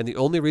 And the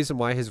only reason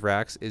why his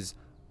racks is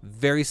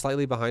very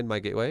slightly behind my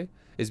gateway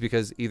is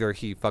because either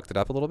he fucked it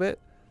up a little bit,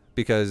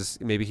 because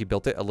maybe he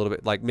built it a little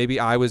bit, like maybe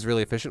I was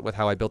really efficient with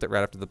how I built it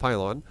right after the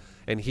pylon,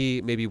 and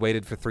he maybe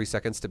waited for 3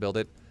 seconds to build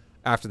it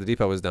after the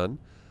depot was done.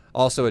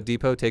 Also, a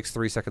depot takes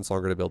 3 seconds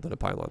longer to build than a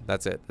pylon.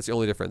 That's it. That's the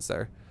only difference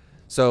there.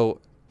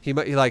 So he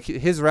might, like,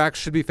 his rack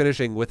should be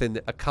finishing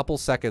within a couple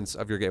seconds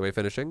of your gateway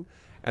finishing,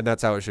 and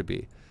that's how it should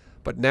be.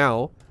 But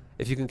now,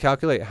 if you can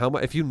calculate how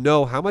much, if you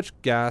know how much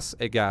gas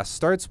a gas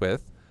starts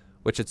with,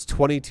 which it's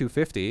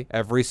 2250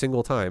 every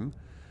single time,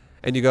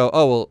 and you go,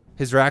 oh, well,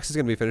 his racks is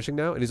going to be finishing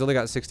now, and he's only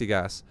got 60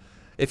 gas.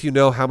 If you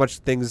know how much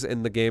things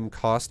in the game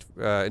cost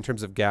in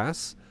terms of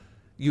gas,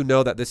 you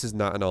know that this is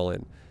not an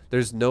all-in.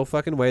 There's no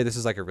fucking way this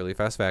is like a really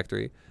fast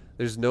factory.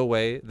 There's no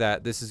way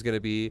that this is going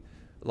to be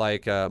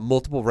like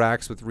multiple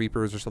racks with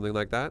Reapers or something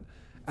like that.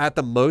 At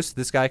the most,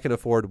 this guy can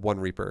afford 1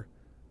 Reaper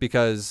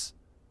because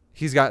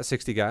he's got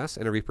 60 gas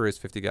and a Reaper is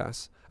 50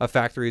 gas. A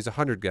factory is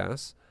 100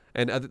 gas.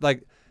 And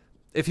like,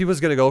 if he was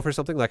going to go for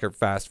something like a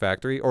fast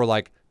factory or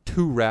like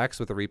 2 racks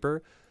with a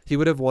Reaper, he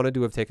would have wanted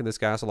to have taken this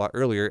gas a lot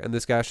earlier, and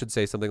this gas should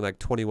say something like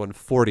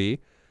 2140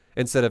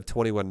 instead of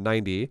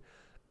 2190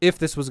 if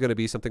this was going to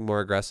be something more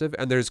aggressive.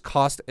 And there's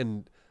cost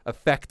and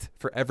effect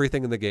for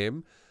everything in the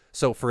game.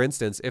 So for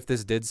instance, if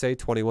this did say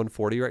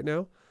 2140 right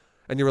now,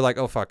 and you were like,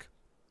 oh fuck,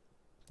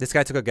 this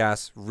guy took a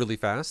gas really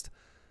fast,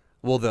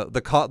 well,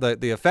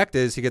 the effect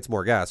is he gets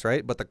more gas,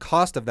 right? But the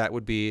cost of that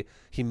would be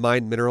he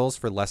mined minerals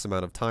for less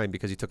amount of time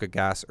because he took a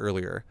gas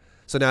earlier.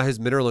 So now his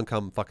mineral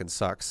income fucking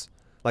sucks,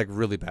 like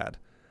really bad.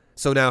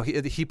 So now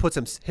he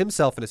puts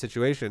himself in a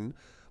situation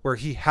where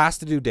he has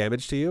to do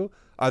damage to you.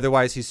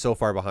 Otherwise, he's so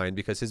far behind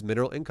because his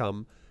mineral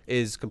income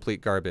is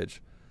complete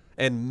garbage.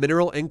 And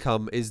mineral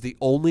income is the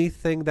only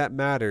thing that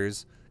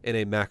matters in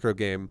a macro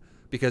game,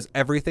 because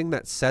everything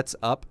that sets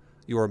up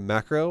your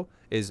macro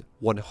is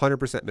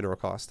 100% mineral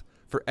cost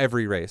for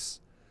every race.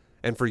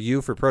 And for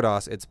you, for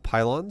Protoss, it's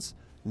pylons,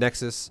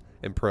 Nexus,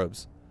 and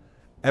probes.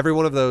 Every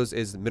one of those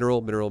is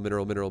mineral, mineral,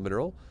 mineral, mineral,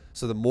 mineral.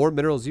 So the more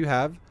minerals you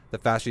have, the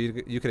faster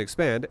you can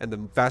expand. And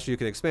the faster you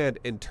can expand,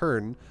 in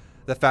turn,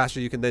 the faster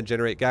you can then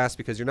generate gas,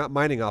 because you're not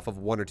mining off of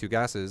 1 or 2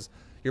 gases.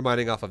 You're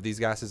mining off of these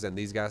gases and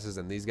these gases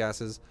and these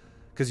gases,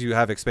 because you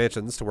have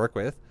expansions to work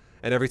with.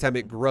 And every time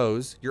it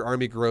grows, your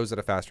army grows at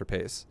a faster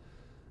pace,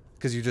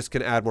 because you just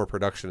can add more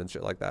production and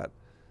shit like that.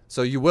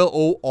 So you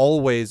will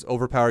always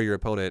overpower your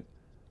opponent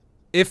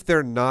if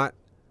they're not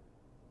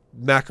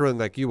macroing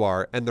like you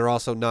are, and they're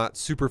also not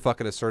super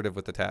fucking assertive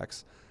with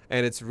attacks.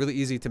 And it's really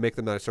easy to make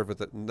them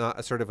not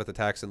assertive with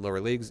attacks in lower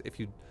leagues if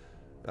you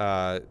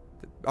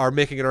are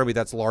making an army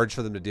that's large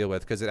for them to deal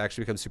with, because it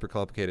actually becomes super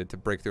complicated to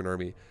break through an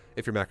army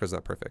if your macro is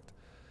not perfect.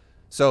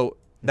 So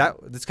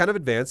that's kind of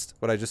advanced,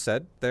 what I just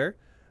said there.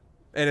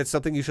 And it's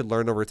something you should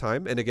learn over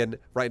time. And again,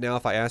 right now,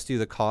 if I asked you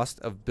the cost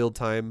of build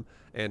time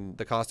and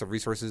the cost of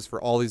resources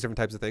for all these different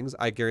types of things,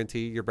 I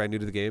guarantee you're brand new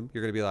to the game.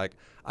 You're going to be like,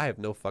 I have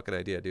no fucking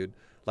idea, dude.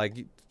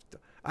 Like,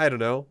 I don't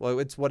know. Well,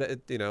 it's what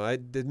it, you know,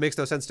 it makes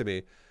no sense to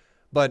me.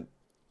 But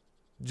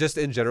just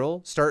in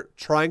general, start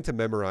trying to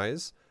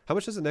memorize. How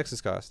much does a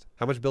Nexus cost?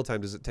 How much build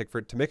time does it take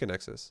to make a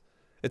Nexus?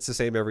 It's the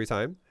same every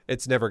time.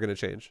 It's never going to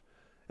change.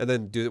 And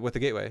then do it with the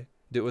gateway.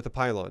 Do it with a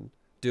pylon.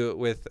 Do it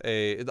with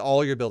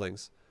all your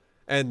buildings.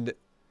 And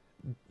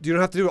you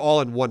don't have to do it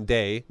all in one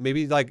day.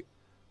 Maybe like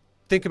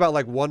think about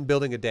like 1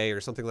 building a day or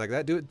something like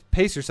that. Do it,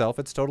 pace yourself.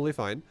 It's totally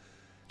fine.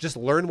 Just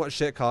learn what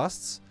shit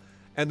costs,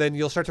 And then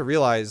you'll start to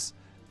realize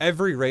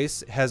every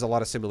race has a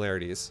lot of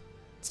similarities.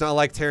 It's not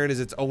like Terran is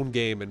its own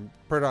game and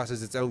Protoss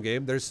is its own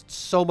game. There's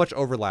so much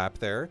overlap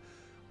there,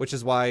 which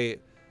is why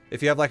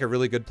if you have like a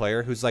really good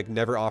player who's like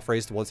never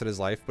off-raced once in his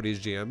life, but he's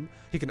GM,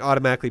 he can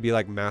automatically be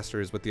like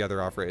masters with the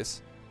other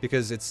off-race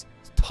because it's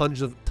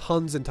tons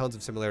and tons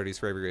of similarities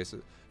for every race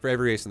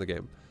in the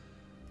game.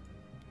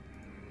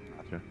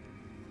 Gotcha.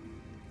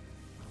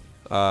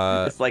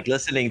 It's like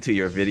listening to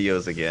your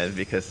videos again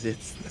because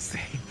it's the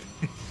same.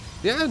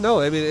 Yeah, no,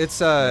 I mean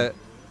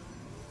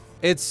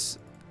it's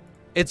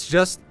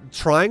just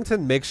trying to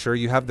make sure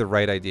you have the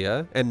right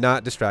idea and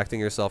not distracting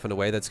yourself in a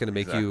way that's going to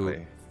make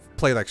you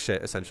play like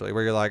shit, essentially,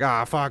 where you're like,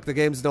 ah, fuck, the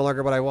game's no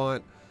longer what I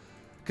want.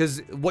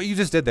 Because what you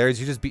just did there is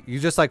you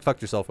just like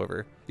fucked yourself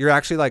over. You're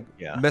actually like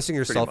messing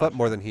yourself up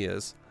more than he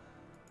is.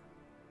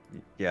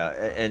 Yeah,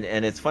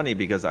 and it's funny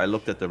because I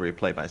looked at the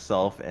replay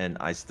myself and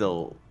I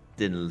still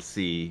didn't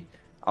see.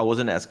 I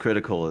wasn't as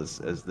critical as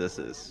this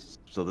is.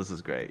 So this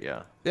is great.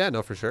 Yeah. Yeah,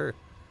 no, for sure.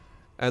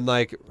 And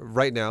like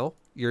right now,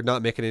 you're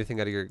not making anything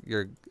out of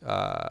your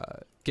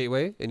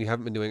gateway, and you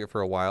haven't been doing it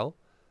for a while.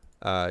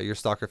 Your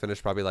stalker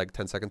finished probably like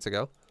 10 seconds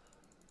ago.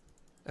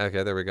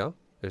 Okay, there we go.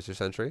 There's your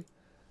sentry.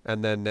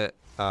 And then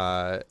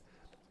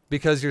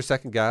because your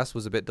second gas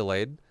was a bit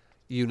delayed,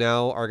 you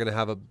now are going to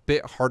have a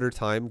bit harder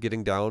time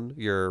getting down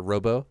your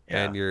robo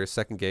and your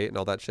second gate and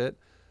all that shit.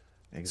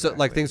 Exactly, so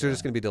like things are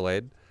just going to be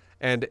delayed.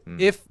 And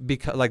if,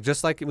 because like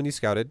just like when you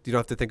scouted, you don't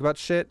have to think about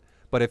shit.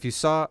 But if you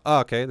saw, oh,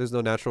 okay, there's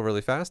no natural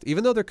really fast,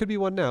 even though there could be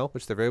one now,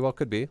 which there very well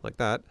could be, like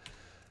that,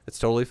 it's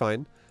totally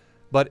fine.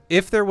 But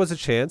if there was a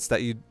chance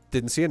that you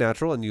didn't see a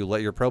natural and you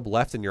let your probe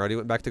left and you already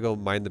went back to go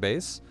mine the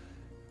base,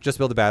 just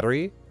build a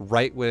battery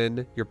right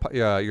when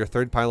your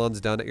third pylon's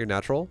done at your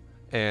natural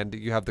and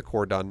you have the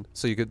core done.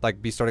 So you could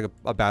like be starting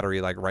a battery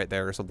like right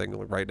there or something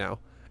like right now.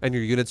 And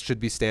your units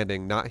should be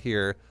standing not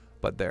here,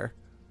 but there.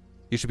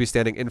 You should be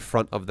standing in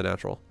front of the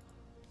natural.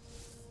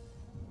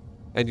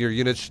 And your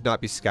units should not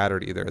be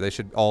scattered either. They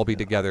should all be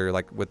together,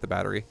 like with the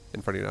battery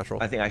in front of your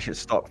natural. I think I should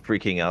stop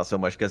freaking out so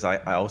much because I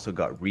also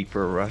got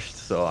Reaper rushed.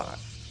 So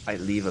I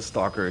leave a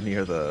stalker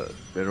near the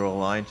mineral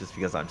line just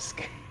because I'm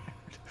scared.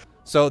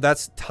 So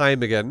that's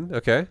time again.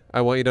 Okay. I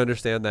want you to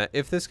understand that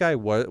if this guy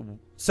was...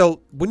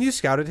 So when you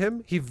scouted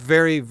him, he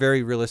very,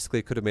 very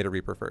realistically could have made a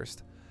Reaper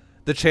first.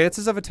 The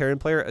chances of a Terran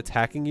player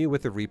attacking you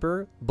with a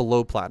Reaper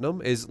below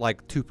Platinum is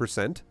like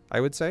 2%, I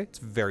would say. It's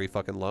very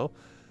fucking low.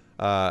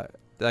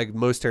 Like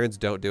most Terrans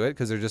don't do it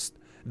because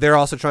they're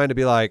also trying to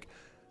be like,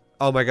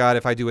 oh my god,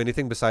 if I do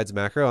anything besides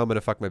macro, I'm gonna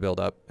fuck my build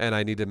up, and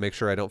I need to make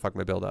sure I don't fuck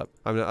my build up.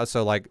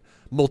 So like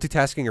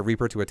multitasking a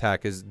Reaper to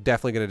attack is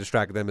definitely gonna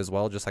distract them as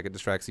well, just like it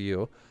distracts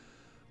you.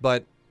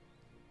 But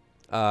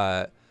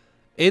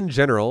in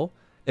general,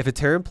 if a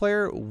Terran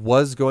player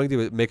was going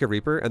to make a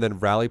Reaper and then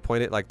rally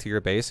point it like to your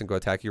base and go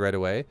attack you right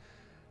away,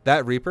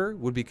 that Reaper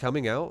would be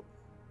coming out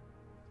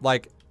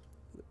like,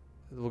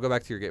 we'll go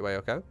back to your gateway,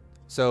 okay?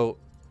 So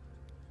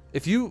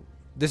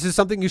this is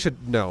something you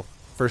should know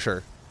for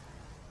sure.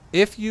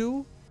 If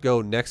you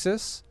go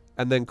Nexus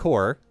and then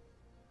Core,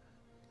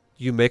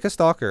 you make a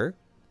Stalker,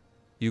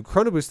 you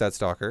chrono boost that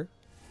Stalker,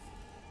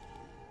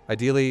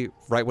 ideally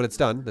right when it's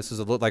done. This is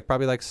like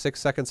probably like 6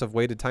 seconds of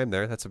weighted time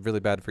there. That's really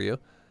bad for you.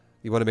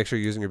 You want to make sure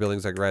you're using your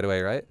buildings like right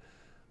away, right?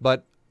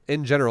 But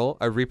in general,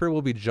 a Reaper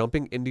will be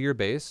jumping into your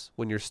base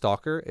when your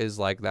Stalker is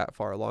like that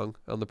far along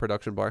on the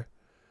production bar.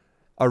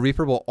 A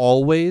Reaper will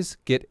always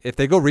get, if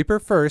they go Reaper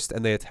first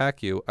and they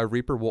attack you, a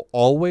Reaper will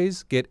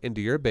always get into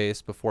your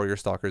base before your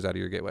Stalker's out of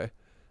your gateway.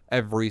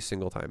 Every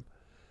single time.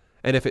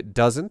 And if it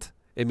doesn't,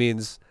 it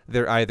means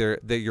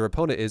your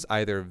opponent is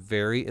either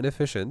very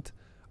inefficient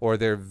or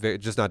they're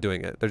just not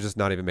doing it. They're just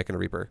not even making a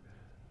Reaper.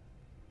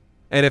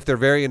 And if they're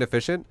very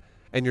inefficient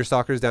and your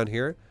Stalker's down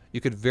here, you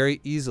could very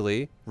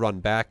easily run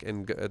back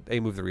and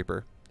A-move the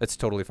Reaper. It's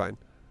totally fine.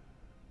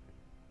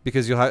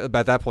 Because you'll have,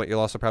 at that point, you'll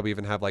also probably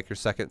even have like your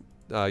second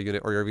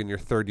unit or even your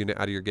third unit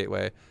out of your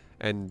gateway,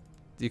 and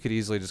you could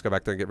easily just go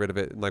back there and get rid of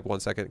it in like 1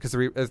 second. Because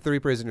if the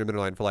Reaper is in your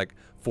middle line for like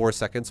 4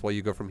 seconds while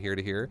you go from here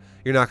to here,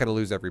 you're not going to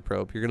lose every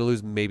probe. You're going to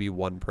lose maybe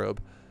 1 probe.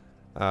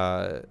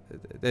 And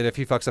if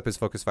he fucks up his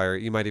focus fire,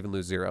 you might even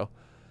lose 0.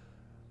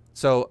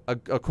 So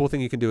a cool thing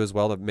you can do as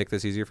well to make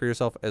this easier for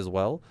yourself as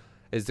well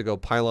is to go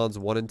pylons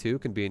 1 and 2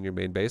 can be in your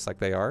main base like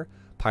they are.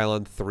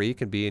 Pylon 3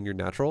 can be in your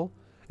natural.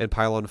 And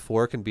pylon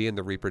 4 can be in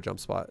the Reaper jump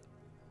spot.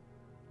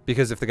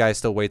 Because if the guy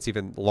still waits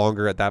even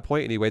longer at that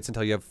point and he waits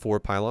until you have 4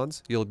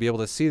 pylons, you'll be able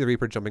to see the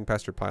Reaper jumping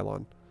past your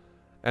pylon.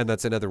 And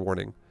that's another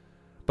warning.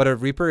 But a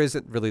Reaper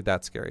isn't really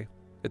that scary.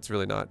 It's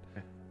really not.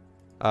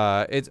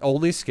 It's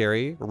only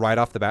scary right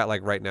off the bat,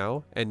 like right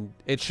now. And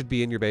it should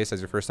be in your base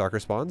as your first Stalker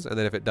spawns. And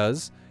then if it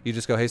does, you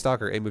just go, hey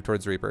Stalker, and move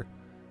towards the Reaper.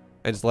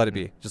 And just let it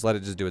be. Just let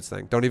it just do its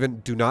thing.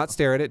 Do not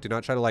stare at it. Do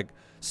not try to like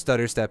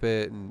stutter step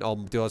it and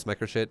do all this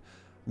micro shit.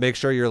 Make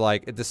sure you're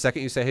like, the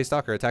second you say, hey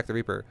Stalker, attack the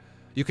Reaper,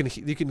 you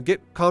can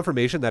get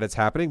confirmation that it's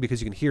happening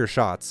because you can hear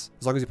shots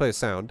as long as you play a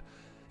sound.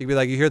 You can be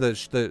like, you hear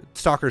the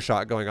Stalker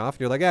shot going off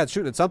and you're like, yeah, it's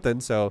shooting at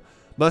something, so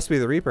must be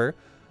the Reaper.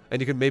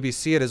 And you can maybe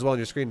see it as well on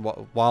your screen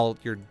while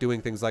you're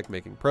doing things like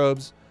making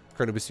probes,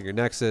 chrono boosting your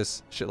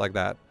Nexus, shit like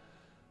that.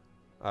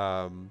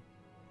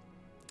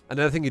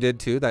 Another thing you did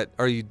too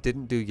or you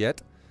didn't do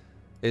yet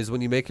is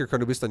when you make your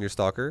chrono boost on your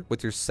Stalker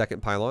with your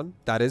second pylon,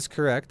 that is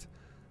correct,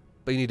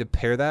 but you need to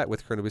pair that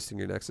with chrono boosting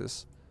your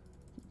Nexus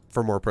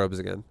for more probes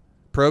again.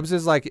 Probes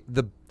is like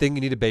the thing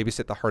you need to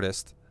babysit the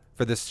hardest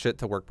for this shit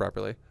to work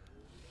properly.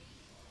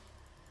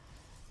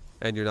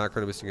 And you're not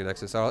chrono boosting your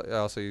Nexus.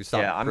 Also, you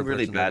stop. Yeah, I'm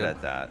really bad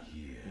at that.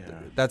 Yeah.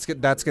 That's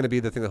going to be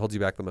the thing that holds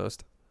you back the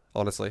most,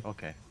 honestly.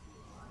 Okay.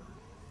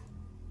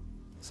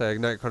 So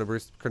ignite chrono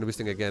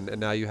boosting again, and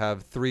now you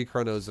have 3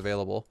 chronos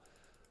available.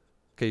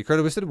 Okay, you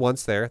chrono boosted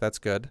once there. That's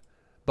good.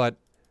 But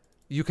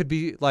you could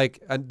be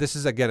like, and this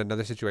is again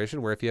another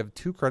situation where if you have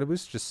 2 chrono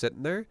boosts just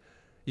sitting there,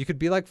 you could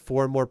be like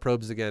 4 more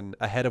probes again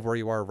ahead of where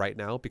you are right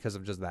now because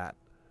of just that.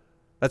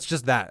 That's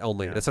just that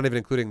only. Yeah. That's not even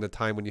including the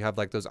time when you have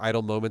like those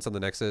idle moments on the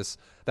Nexus.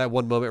 That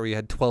one moment where you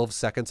had 12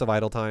 seconds of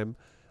idle time.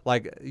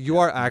 Like you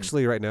are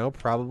actually right now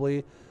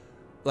probably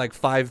like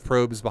 5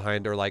 probes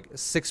behind or like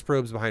 6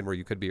 probes behind where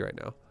you could be right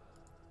now.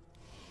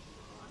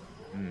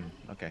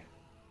 Okay.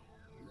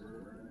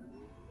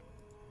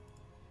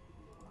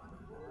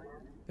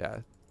 Yeah.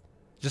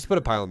 Just put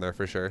a pylon there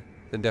for sure.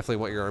 And definitely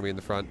want your army in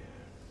the front.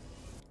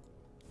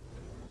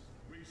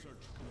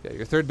 Yeah,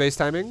 your 3rd base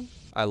timing.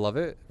 I love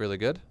it. Really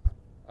good.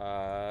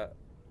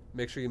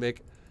 Make sure you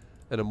make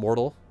an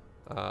immortal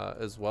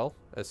as well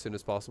as soon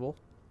as possible.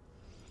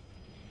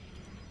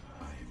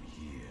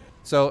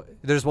 So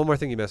there's one more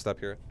thing you messed up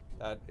here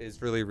that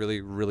is really,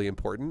 really, really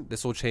important.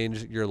 This will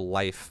change your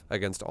life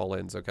against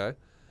all-ins, okay?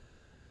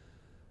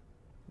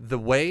 The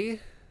way...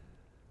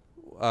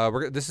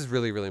 this is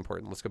really, really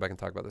important. Let's go back and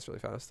talk about this really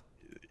fast.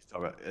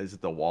 Is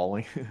it the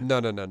walling? No.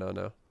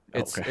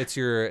 It's okay. it's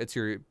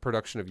your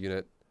production of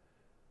unit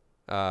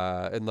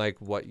and like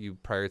what you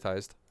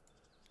prioritized.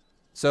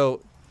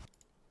 So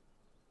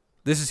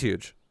this is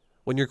huge.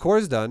 When your core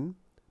is done,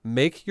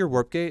 make your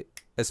warp gate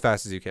as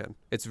fast as you can.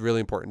 It's really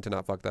important to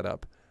not fuck that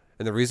up.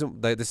 And the reason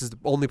that this is the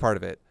only part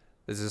of it.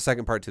 This is a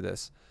second part to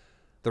this.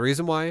 The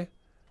reason why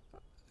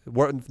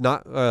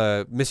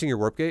not missing your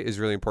warp gate is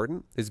really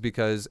important is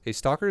because a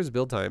Stalker's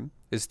build time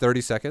is 30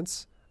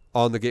 seconds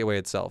on the gateway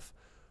itself.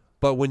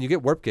 But when you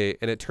get warp gate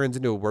and it turns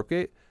into a warp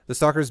gate, the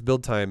Stalker's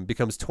build time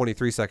becomes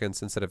 23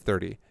 seconds instead of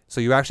 30. So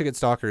you actually get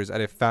Stalkers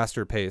at a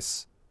faster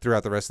pace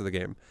throughout the rest of the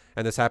game.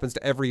 And this happens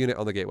to every unit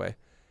on the gateway.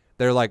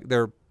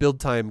 Their build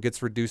time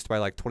gets reduced by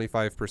like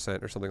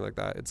 25% or something like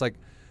that. It's like,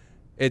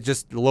 it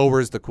just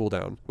lowers the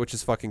cooldown, which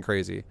is fucking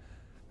crazy.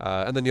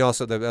 And then you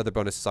also, the other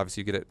bonus is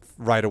obviously you get it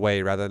right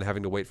away rather than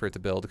having to wait for it to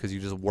build because you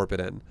just warp it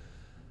in.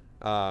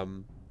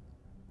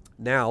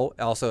 Now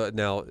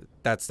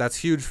that's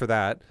huge for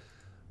that.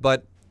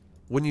 But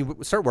when you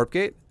start warp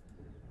gate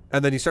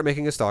and then you start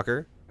making a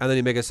Stalker and then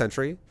you make a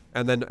sentry,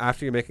 and then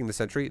after you're making the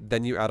sentry,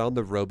 then you add on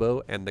the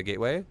robo and the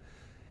gateway.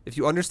 If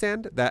you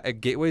understand that a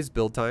gateway's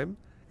build time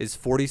is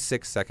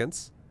 46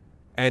 seconds,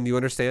 and you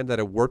understand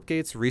that a warp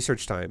gate's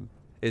research time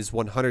is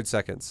 100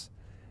 seconds,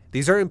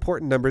 these are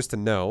important numbers to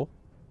know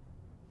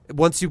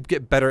once you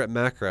get better at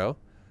macro,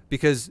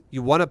 because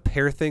you want to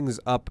pair things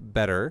up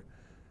better.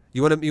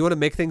 You want to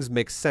make things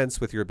make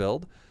sense with your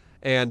build,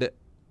 and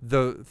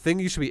the thing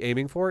you should be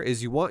aiming for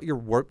is you want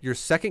your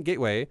second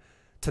gateway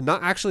to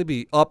not actually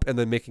be up and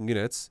then making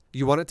units.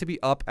 You want it to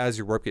be up as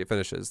your warp gate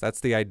finishes.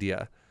 That's the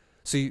idea.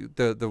 So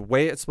the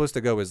way it's supposed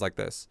to go is like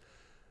this.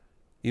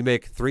 You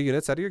make 3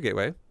 units out of your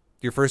gateway,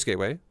 your first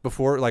gateway,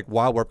 before, like,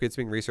 while warp gate's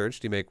being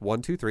researched. You make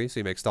 1, 2, 3. So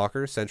you make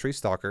Stalker, Sentry,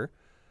 Stalker,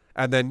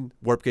 and then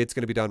warp gate's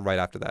going to be done right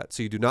after that.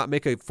 So you do not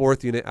make a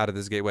 4th unit out of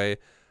this gateway.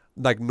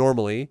 Like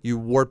normally, you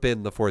warp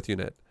in the 4th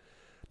unit.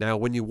 Now,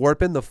 when you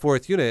warp in the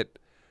 4th unit,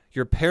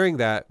 you're pairing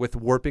that with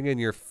warping in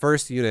your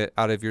first unit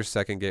out of your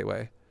second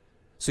gateway.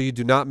 So you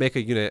do not make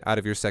a unit out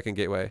of your second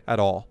gateway at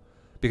all.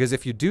 Because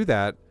if you do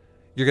that,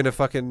 you're going to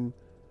fucking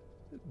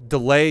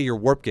delay your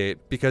warp gate,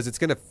 because it's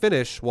going to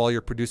finish while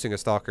you're producing a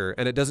Stalker,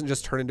 and it doesn't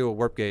just turn into a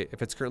warp gate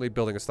if it's currently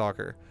building a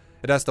Stalker.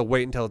 It has to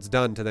wait until it's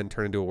done to then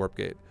turn into a warp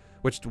gate,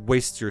 which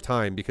wastes your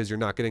time because you're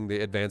not getting the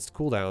advanced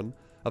cooldown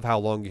of how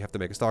long you have to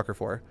make a Stalker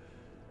for.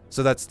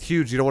 So that's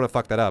huge. You don't want to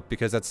fuck that up,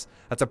 because that's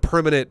a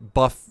permanent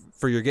buff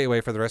for your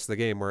gateway for the rest of the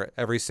game where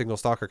every single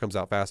Stalker comes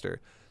out faster.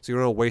 So you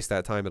don't want to waste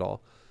that time at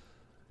all.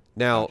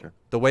 Now, gotcha.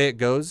 The way it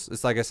goes,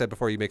 it's like I said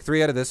before, you make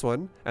 3 out of this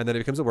one, and then it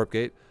becomes a warp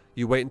gate.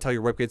 You wait until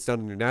your warp gate's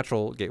done in your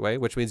natural gateway,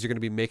 which means you're going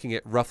to be making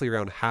it roughly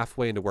around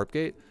halfway into warp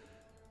gate,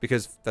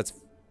 because that's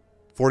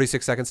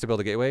 46 seconds to build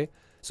a gateway.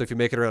 So if you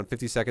make it around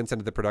 50 seconds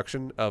into the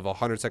production of a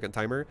 100-second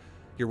timer,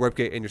 your warp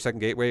gate and your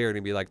second gateway are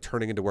going to be like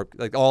turning into warp,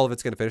 like all of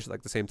it's going to finish at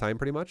like the same time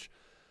pretty much.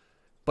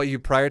 But you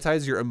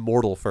prioritize your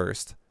immortal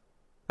first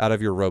out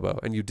of your robo,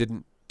 and you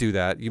didn't do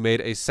that. You made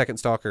a second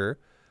Stalker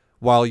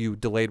while you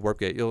delayed warp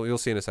gate. You'll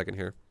see in a second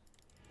here.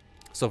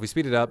 So if we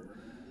speed it up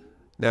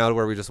now to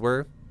where we just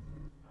were,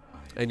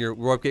 and your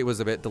warp gate was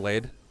a bit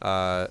delayed,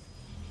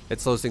 it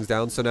slows things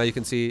down. So now you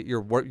can see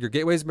your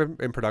gateway's been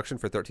in production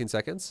for 13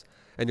 seconds,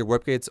 and your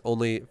warp gate's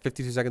only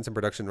 52 seconds in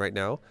production right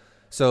now.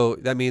 So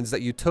that means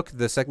that you took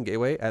the second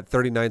gateway at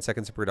 39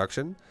 seconds of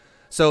production.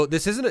 So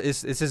this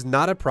is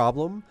not a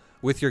problem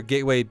with your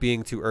gateway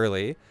being too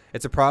early.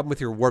 It's a problem with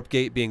your warp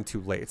gate being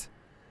too late.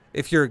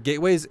 If your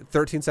gateway is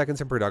 13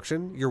 seconds in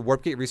production, your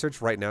warp gate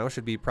research right now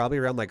should be probably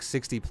around like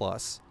 60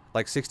 plus,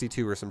 like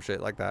 62 or some shit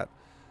like that,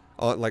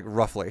 like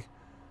roughly.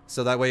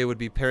 So that way it would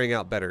be pairing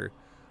out better.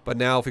 But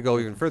now if we go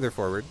even further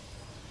forward,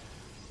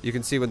 you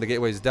can see when the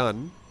gateway is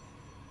done,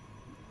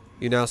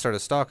 you now start a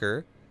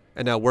stalker,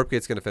 and now warp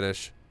gate's going to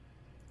finish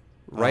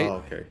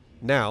right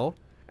now,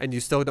 and you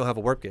still don't have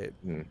a warp gate.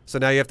 So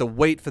now you have to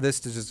wait for this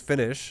to just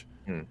finish.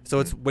 So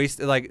it's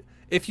wasted. Like,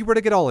 if you were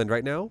to get all in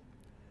right now,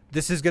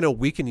 this is going to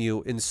weaken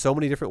you in so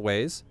many different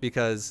ways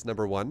because,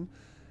 number one,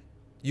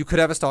 you could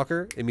have a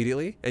stalker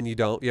immediately, and you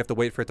don't. You have to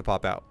wait for it to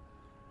pop out.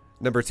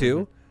 Number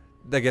two,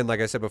 again, like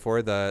I said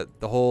before, the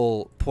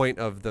whole point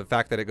of the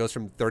fact that it goes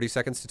from 30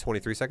 seconds to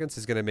 23 seconds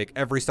is going to make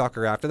every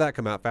stalker after that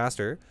come out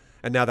faster,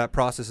 and now that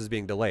process is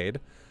being delayed.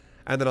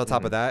 And then on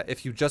top of that,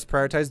 if you just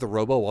prioritize the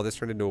robo while this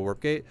turned into a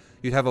warp gate,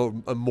 you'd have a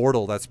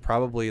immortal that's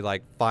probably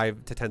like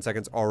 5 to 10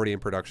 seconds already in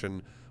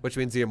production, which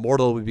means the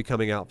immortal would be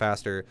coming out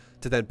faster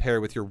to then pair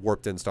with your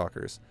warped in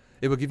stalkers.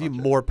 It will give you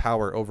more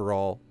power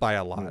overall by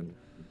a lot.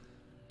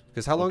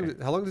 Because how long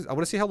I want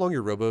to see how long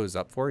your robo is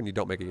up for, and you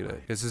don't make a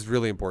unit. This is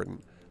really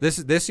important.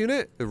 This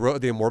unit,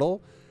 the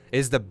immortal,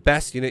 is the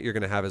best unit you're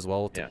going to have as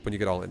well when you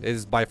get all in. It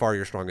is by far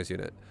your strongest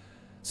unit.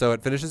 So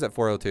it finishes at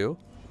 402.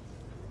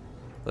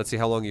 Let's see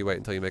how long you wait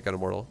until you make an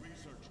immortal.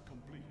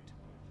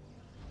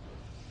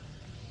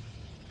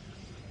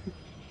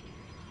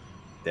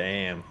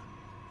 Damn.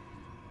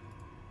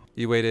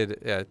 You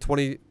waited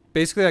 20,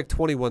 basically like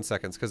 21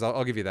 seconds, because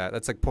I'll give you that.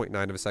 That's like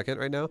 0.9 of a second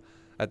right now.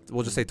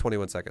 We'll just say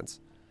 21 seconds.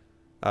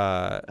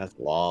 That's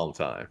a long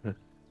time.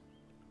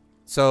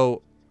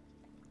 So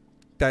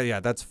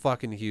that's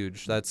fucking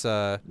huge. That's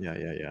that's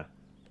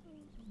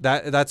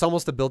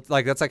almost the build,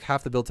 like that's like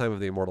half the build time of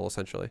the immortal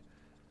essentially.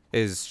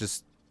 Is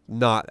just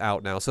not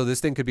out now. So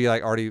this thing could be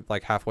like already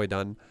like halfway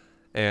done,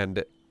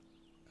 and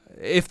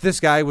if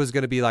this guy was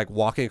going to be like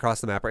walking across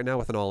the map right now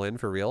with an all in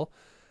for real,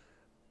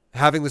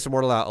 having this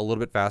immortal out a little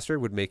bit faster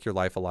would make your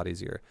life a lot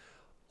easier.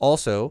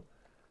 Also,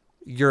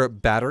 your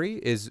battery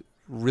is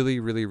really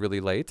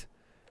late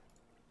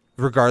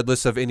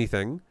regardless of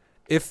anything.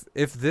 If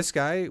this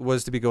guy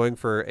was to be going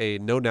for a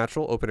no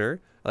natural opener,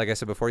 like I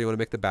said before, you want to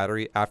make the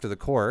battery after the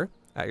core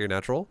at your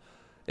natural.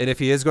 And if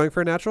he is going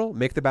for a natural,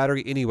 make the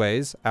battery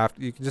anyways.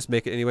 After you can just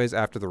make it anyways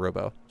after the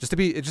robo, just to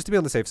be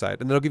on the safe side,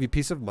 and that'll give you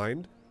peace of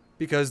mind,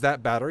 because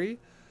that battery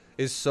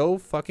is so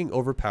fucking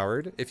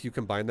overpowered if you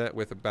combine that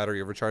with a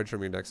battery overcharge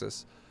from your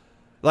Nexus.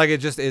 Like, it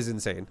just is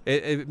insane.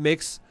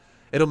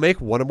 It'll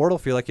make one immortal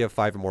feel like you have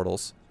 5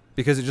 immortals,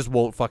 because it just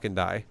won't fucking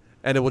die,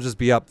 and it will just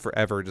be up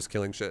forever just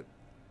killing shit.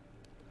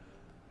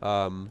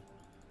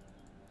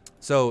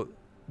 So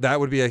that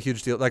would be a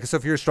huge deal. Like, so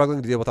if you're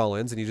struggling to deal with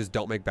all-ins and you just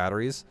don't make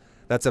batteries,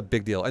 that's a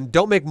big deal. And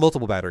don't make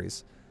multiple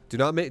batteries. Do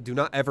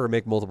not ever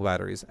make multiple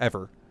batteries,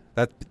 ever.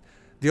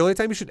 The only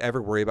time you should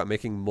ever worry about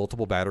making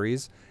multiple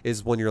batteries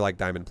is when you're like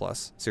Diamond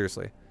Plus.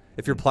 Seriously.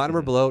 If you're Platinum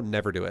or below,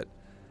 never do it.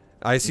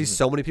 I see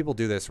so many people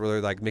do this where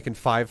they're like making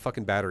 5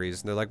 fucking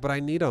batteries, and they're like, but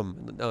I need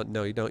them.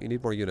 No, you don't. You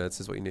need more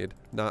units is what you need,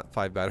 not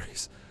 5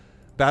 batteries.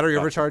 Battery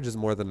overcharge is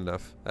more than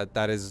enough.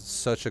 That is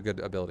such a good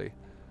ability.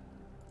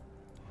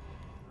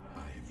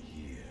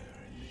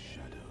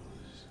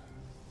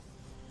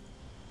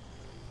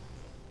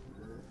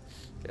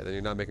 Yeah, then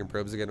you're not making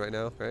probes again right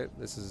now, right?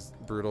 This is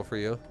brutal for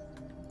you.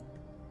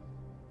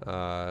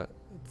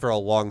 For a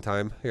long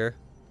time here.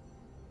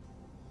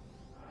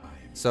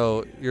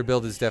 So your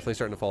build is definitely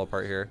starting to fall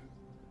apart here.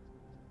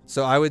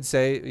 So I would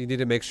say you need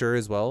to make sure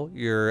as well,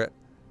 this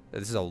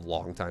is a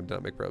long time to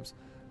not make probes.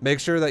 Make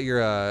sure that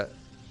you're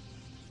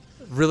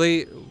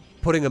really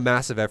putting a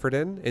massive effort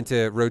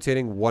into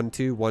rotating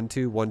 1-2,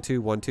 1-2, 1-2,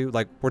 1-2.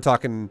 Like, we're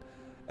talking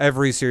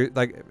every series,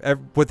 like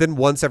within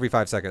once every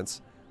 5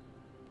 seconds.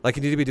 Like,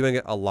 you need to be doing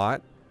it a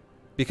lot,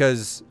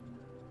 because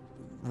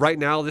right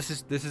now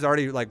this is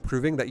already like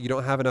proving that you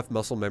don't have enough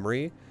muscle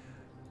memory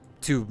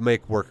to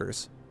make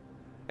workers,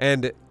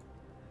 and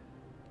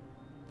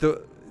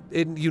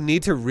you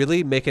need to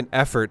really make an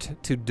effort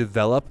to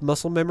develop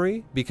muscle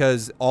memory,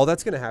 because all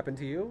that's going to happen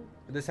to you,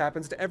 this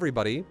happens to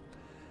everybody,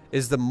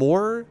 is the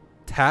more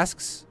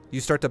tasks you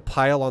start to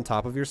pile on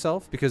top of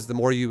yourself, because the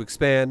more you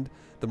expand,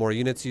 the more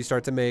units you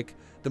start to make,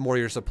 the more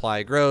your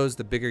supply grows,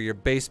 the bigger your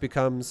base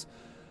becomes.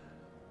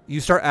 You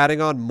start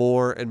adding on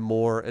more and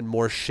more and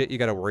more shit you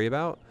got to worry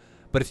about.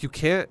 But if you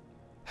can't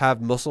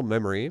have muscle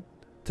memory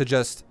to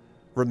just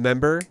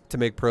remember to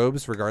make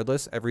probes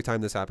regardless every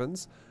time this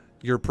happens,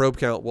 your probe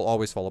count will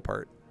always fall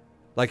apart.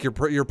 Like,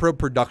 your probe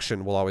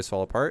production will always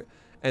fall apart,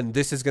 and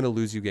this is going to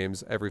lose you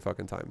games every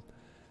fucking time.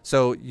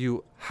 So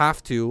you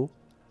have to,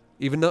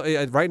 even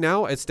though right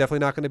now it's definitely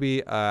not going to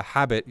be a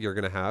habit you're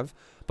going to have,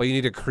 but you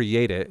need to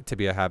create it to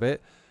be a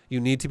habit. You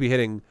need to be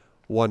hitting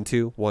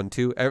 1-2,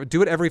 1-2.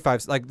 Do it every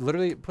 5. Like,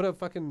 literally put a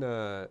fucking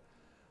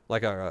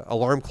like a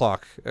alarm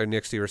clock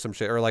next to you or some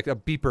shit, or like a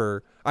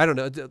beeper. I don't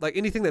know, like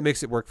anything that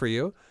makes it work for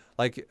you.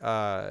 Like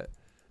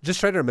just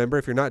try to remember,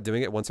 if you're not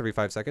doing it once every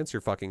 5 seconds,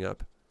 you're fucking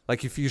up.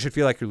 Like you should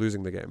feel like you're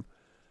losing the game.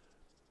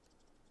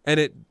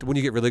 And when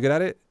you get really good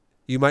at it,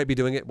 you might be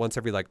doing it once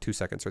every like 2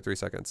 seconds or 3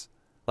 seconds,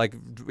 like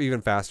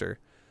even faster.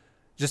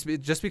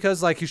 Just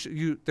because like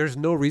there's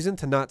no reason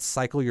to not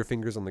cycle your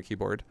fingers on the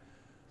keyboard.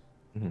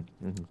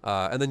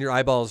 And then your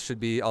eyeballs should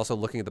be also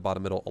looking at the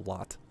bottom middle a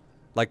lot.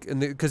 Like,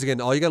 because again,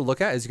 all you got to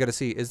look at is you got to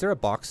see, is there a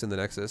box in the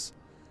Nexus?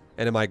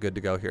 And am I good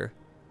to go here?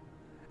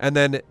 And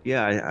then...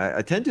 Yeah,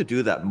 I tend to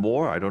do that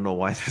more. I don't know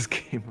why this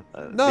game...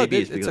 no, maybe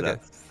it's okay.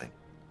 that's the thing.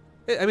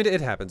 I mean,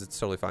 it happens. It's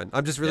totally fine.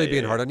 I'm just really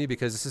being hard on you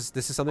because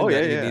this is something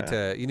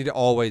that you need to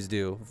always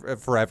do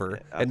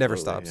forever. It never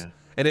stops.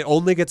 And it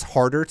only gets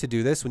harder to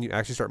do this when you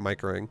actually start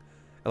microing.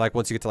 Like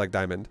once you get to like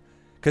Diamond.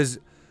 Because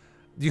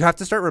you have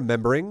to start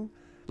remembering...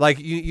 Like,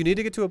 you need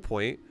to get to a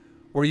point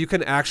where you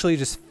can actually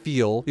just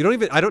feel... You don't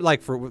even... I don't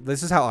like...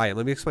 This is how I am.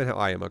 Let me explain how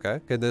I am,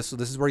 okay? And this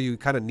is where you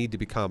kind of need to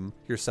become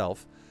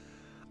yourself.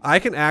 I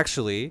can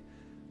actually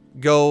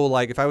go,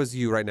 like, if I was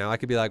you right now, I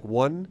could be like,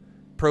 1,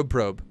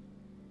 probe.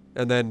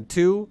 And then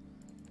 2,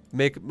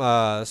 make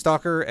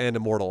Stalker and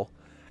Immortal.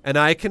 And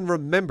I can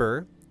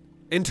remember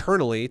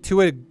internally, to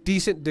a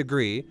decent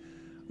degree,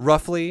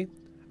 roughly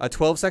a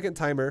 12-second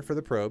timer for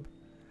the probe,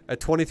 a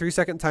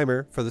 23-second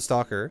timer for the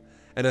Stalker,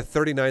 and a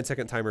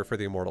 39-second timer for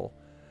the Immortal.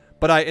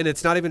 And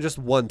it's not even just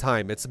one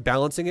time. It's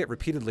balancing it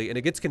repeatedly, and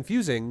it gets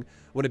confusing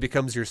when it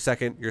becomes your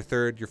second, your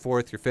third, your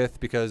fourth, your fifth,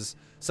 because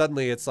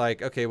suddenly it's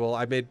like, okay, well,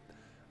 I made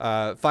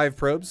 5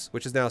 probes,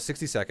 which is now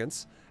 60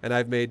 seconds, and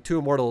I've made 2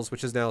 Immortals,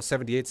 which is now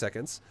 78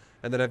 seconds,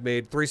 and then I've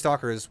made 3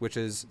 Stalkers, which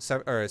is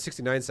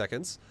 69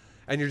 seconds,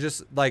 and you're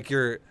just, like,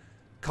 you're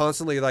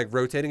constantly, like,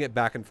 rotating it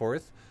back and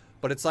forth,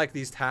 but it's like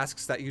these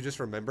tasks that you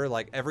just remember,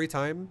 like, every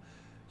time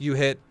you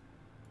hit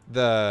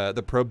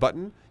the probe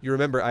button, you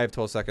remember I have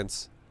 12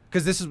 seconds.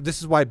 Because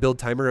this is why build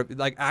timer,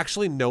 like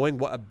actually knowing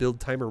what a build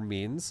timer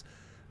means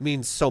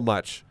so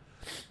much.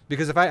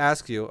 Because if I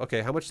ask you,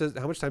 okay, how much time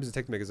does it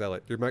take to make a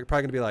zealot? You're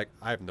probably gonna be like,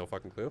 I have no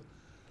fucking clue.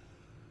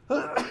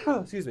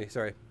 Excuse me,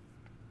 sorry.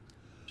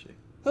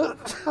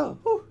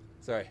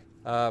 Sorry.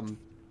 But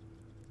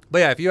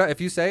yeah,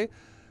 if you say,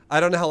 I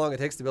don't know how long it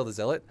takes to build a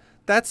zealot,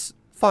 that's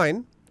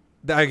fine.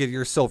 I get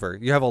you're silver.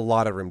 You have a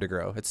lot of room to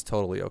grow. It's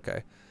totally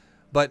okay.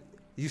 But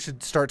you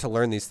should start to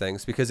learn these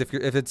things, because if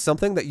it's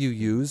something that you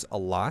use a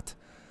lot,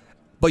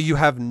 but you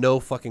have no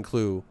fucking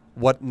clue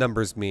what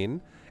numbers mean,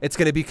 it's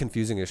going to be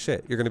confusing as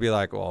shit. You're going to be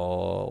like,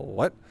 oh,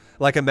 what?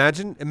 Like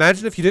imagine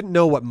if you didn't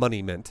know what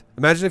money meant.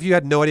 Imagine if you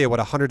had no idea what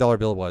a $100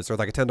 bill was, or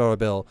like a $10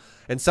 bill,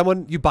 and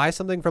you buy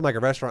something from like a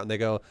restaurant and they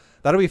go,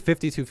 that'll be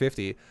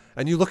 $52.50,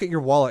 and you look at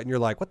your wallet and you're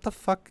like, what the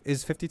fuck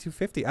is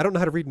 $52.50? I don't know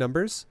how to read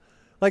numbers.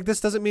 Like,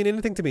 this doesn't mean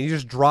anything to me. You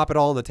just drop it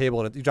all on the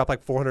table, and you drop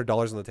like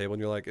 $400 on the table,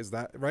 and you're like, is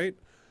that right?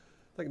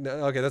 Like, no,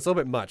 okay, that's a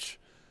little bit much.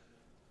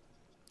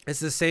 It's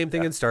the same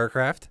thing in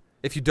StarCraft.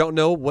 If you don't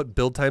know what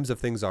build times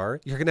of things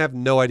are, you're going to have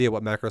no idea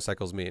what macro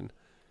cycles mean.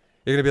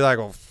 You're going to be like,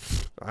 well,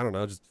 I don't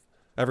know, just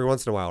every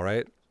once in a while,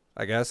 right?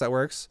 I guess that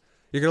works.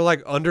 You're going to,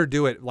 like,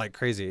 underdo it like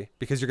crazy,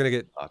 because you're going to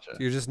get,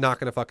 you're just not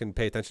going to fucking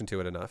pay attention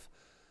to it enough.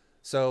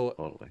 So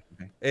totally.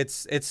 Okay.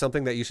 It's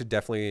something that you should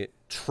definitely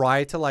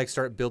try to, like,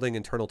 start building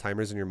internal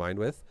timers in your mind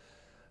with.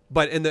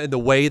 But in the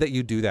way that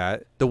you do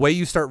that, the way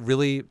you start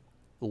really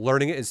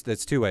learning it is,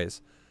 it's 2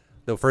 ways.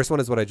 The first one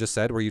is what I just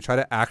said, where you try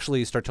to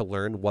actually start to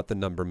learn what the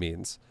number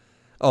means.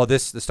 Oh, the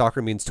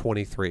Stalker means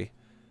 23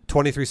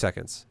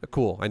 seconds.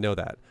 Cool, I know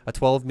that. A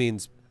probe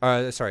means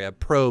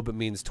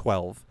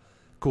 12.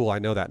 Cool, I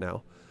know that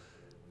now.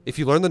 If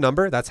you learn the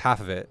number, that's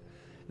half of it.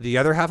 The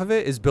other half of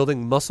it is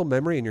building muscle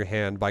memory in your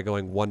hand by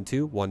going 1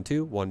 2 1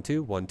 2 1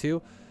 2 1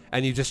 2,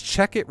 and you just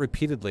check it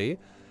repeatedly,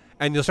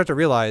 and you'll start to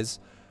realize,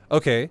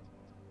 okay,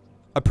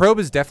 a probe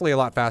is definitely a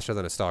lot faster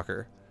than a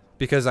Stalker,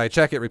 because I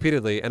check it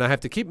repeatedly, and I have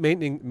to keep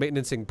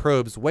maintaining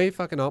probes way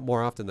fucking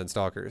more often than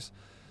Stalkers.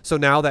 So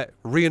now that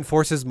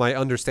reinforces my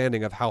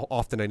understanding of how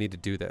often I need to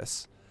do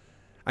this.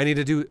 I need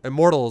to do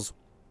Immortals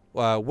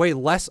way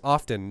less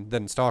often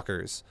than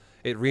Stalkers.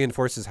 It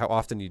reinforces how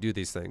often you do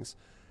these things.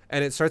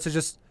 And it starts to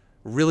just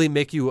really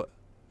make you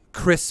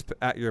crisp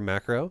at your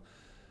macro.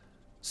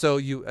 So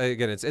you,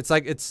 again, it's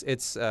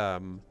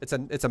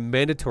a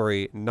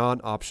mandatory,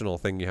 non-optional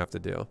thing you have to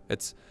do.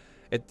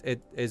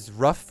 It is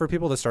rough for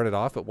people to start it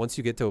off, but once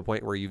you get to a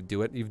point where you've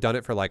done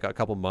it for like a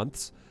couple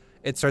months,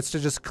 it starts to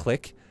just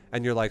click,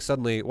 and you're like,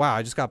 suddenly, wow,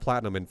 I just got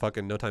platinum in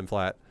fucking no time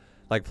flat.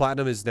 Like,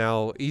 platinum is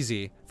now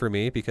easy for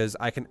me because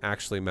I can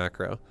actually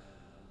macro.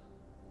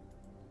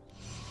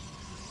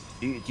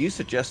 Do you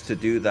suggest to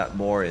do that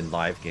more in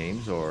live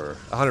games, or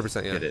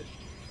 100%? Yeah. Okay.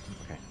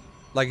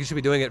 Like, you should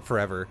be doing it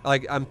forever.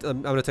 Like, I'm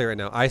gonna tell you right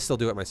now, I still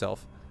do it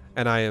myself,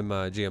 and I am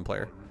a GM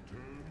player.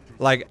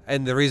 Like,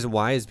 and the reason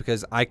why is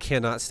because I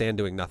cannot stand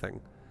doing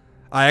nothing.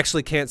 I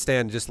actually can't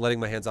stand just letting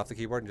my hands off the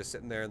keyboard and just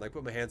sitting there and like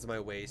put my hands on my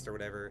waist or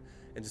whatever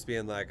and just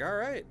being like, all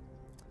right,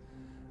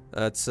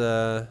 let's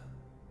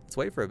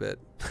wait for a bit.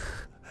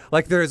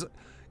 Like,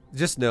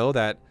 just know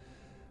that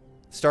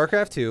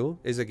StarCraft 2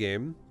 is a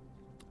game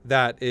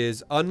that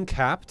is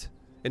uncapped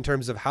in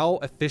terms of how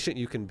efficient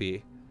you can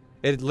be.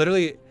 It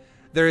literally,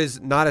 there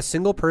is not a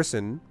single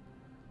person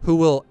who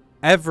will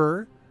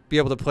ever be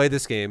able to play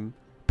this game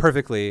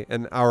perfectly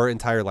in our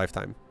entire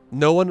lifetime.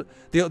 No one,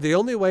 the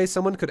only way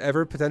someone could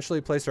ever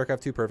potentially play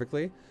StarCraft 2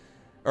 perfectly,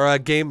 or a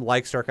game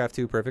like StarCraft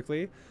 2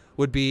 perfectly,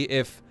 would be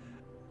if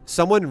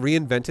someone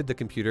reinvented the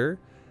computer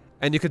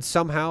and you could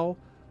somehow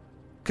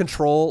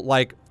control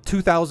like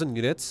 2,000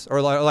 units,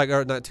 or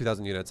not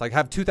 2,000 units, like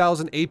have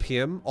 2,000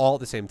 APM all at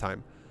the same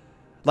time.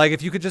 Like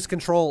if you could just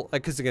control,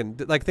 like, because again,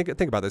 like think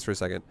about this for a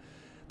second.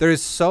 There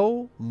is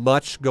so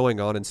much going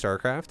on in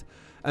StarCraft.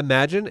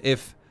 Imagine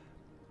if,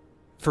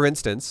 for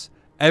instance,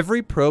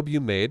 every probe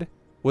you made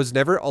was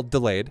never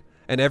delayed,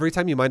 and every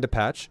time you mined a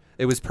patch,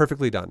 it was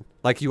perfectly done.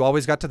 Like you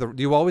always went to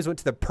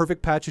the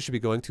perfect patch you should be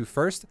going to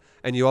first,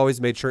 and you always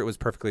made sure it was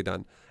perfectly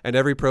done. And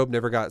every probe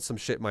never got some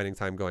shit mining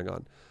time going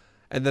on.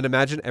 And then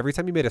imagine every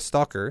time you made a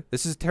stalker,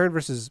 this is Terran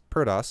versus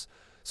Protoss,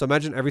 so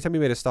imagine every time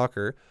you made a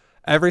stalker,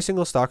 every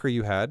single stalker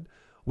you had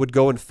would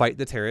go and fight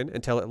the Terran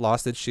until it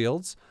lost its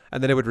shields,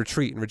 and then it would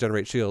retreat and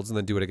regenerate shields and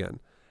then do it again.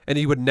 And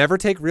you would never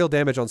take real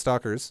damage on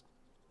stalkers,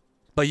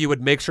 but you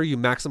would make sure you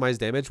maximize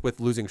damage with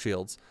losing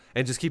shields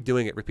and just keep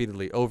doing it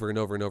repeatedly over and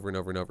over and over and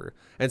over and over.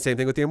 And same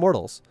thing with the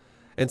Immortals.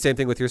 And same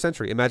thing with your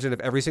Sentry. Imagine if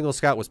every single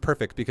scout was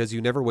perfect because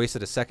you never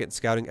wasted a second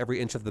scouting every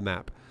inch of the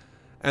map.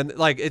 And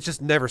like, it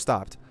just never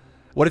stopped.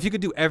 What if you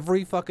could do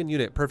every fucking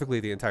unit perfectly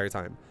the entire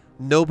time?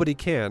 Nobody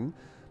can.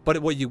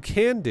 But what you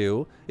can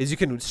do is you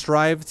can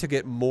strive to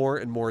get more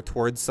and more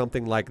towards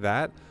something like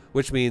that,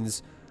 which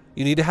means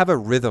you need to have a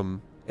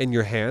rhythm in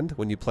your hand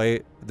when you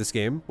play this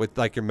game with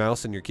like your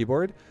mouse and your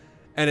keyboard.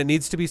 And it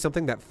needs to be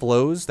something that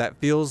flows, that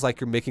feels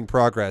like you're making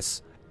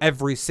progress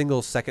every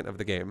single second of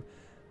the game.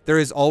 There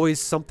is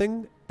always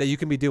something that you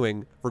can be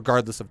doing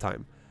regardless of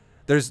time.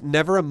 There's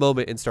never a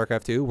moment in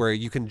StarCraft 2 where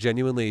you can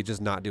genuinely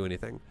just not do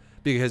anything.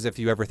 Because if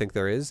you ever think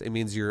there is, it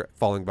means you're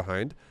falling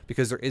behind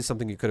because there is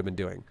something you could have been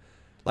doing.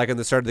 Like in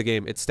the start of the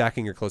game, it's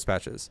stacking your close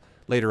patches.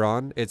 Later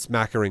on, it's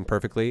macroing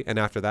perfectly. And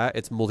after that,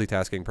 it's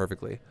multitasking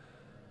perfectly.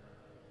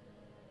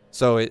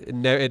 So it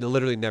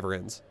literally never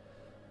ends.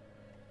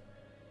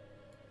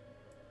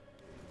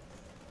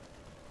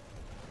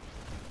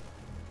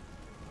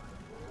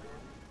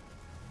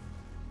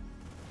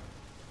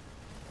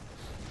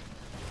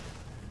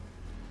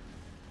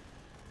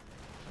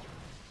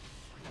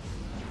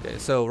 Okay,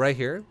 so right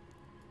here,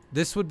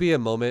 this would be a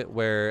moment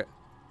where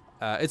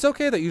it's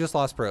okay that you just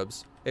lost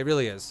probes. It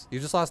really is. You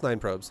just lost 9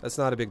 probes. That's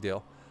not a big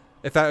deal.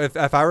 If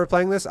I were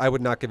playing this, I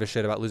would not give a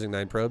shit about losing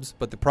 9 probes.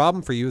 But the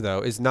problem for you,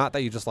 though, is not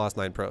that you just lost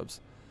 9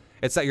 probes.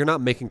 It's that you're not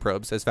making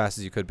probes as fast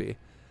as you could be.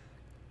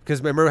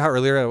 Because remember how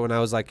earlier when I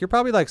was like, you're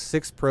probably like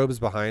 6 probes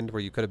behind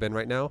where you could have been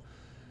right now?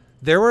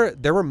 There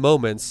were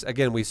moments,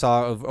 again, we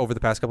saw over the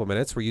past couple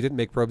minutes where you didn't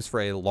make probes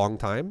for a long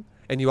time.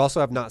 And you also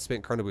have not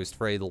spent chrono boost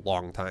for a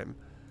long time.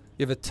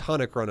 You have a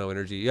ton of chrono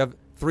energy. You have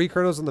 3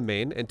 chronos on the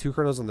main and 2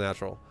 chronos on the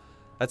natural.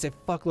 That's a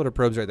fuckload of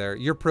probes right there.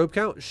 Your probe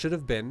count should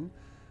have been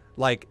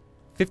like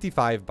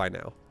 55 by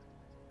now.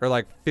 Or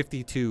like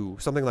 52,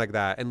 something like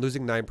that. And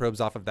losing 9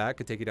 probes off of that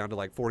could take you down to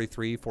like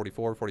 43,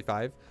 44,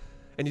 45.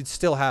 And you'd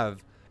still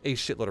have a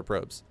shitload of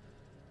probes.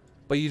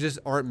 But you just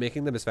aren't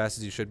making them as fast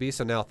as you should be.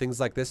 So now things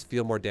like this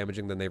feel more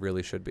damaging than they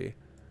really should be.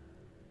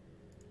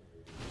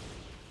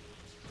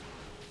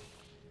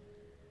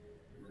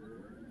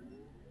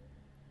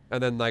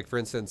 And then, like, for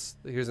instance,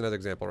 here's another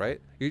example, right?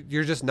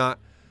 You're just not...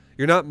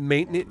 You're not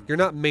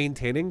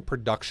maintaining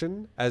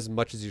production as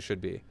much as you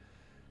should be.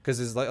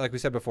 Because like we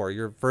said before,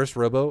 your first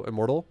Robo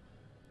Immortal,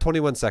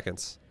 21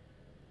 seconds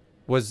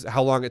was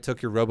how long it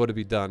took your Robo to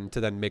be done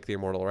to then make the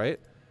Immortal, right?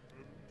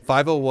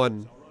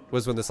 5:01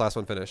 was when this last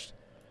one finished.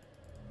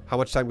 How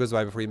much time goes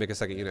by before you make a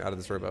second unit out of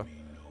this Robo?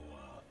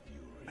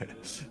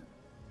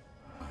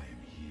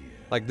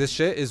 Like, this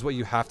shit is what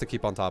you have to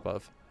keep on top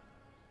of.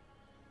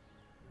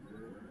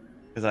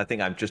 Because I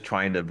think I'm just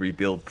trying to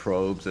rebuild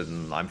probes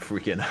and I'm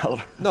freaking out.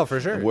 No,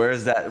 for sure.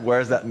 Where's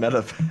that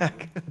meta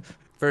pack?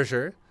 For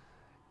sure.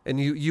 And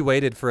you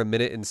waited for a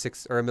minute and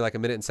 6, or like a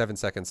minute and 7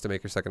 seconds to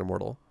make your second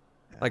Immortal.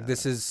 Yeah. Like,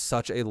 this is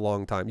such a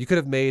long time. You could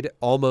have made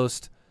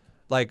almost,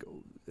 like,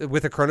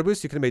 with a chrono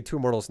boost, you could have made 2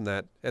 Immortals in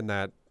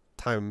that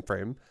time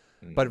frame.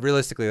 But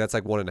realistically, that's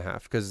like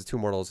 1.5, because 2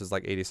 Immortals is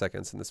like 80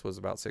 seconds, and this was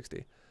about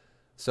 60.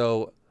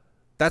 So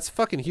that's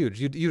fucking huge.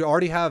 You'd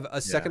already have a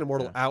second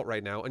Immortal out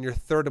right now, and your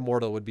third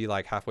Immortal would be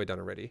like halfway done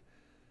already.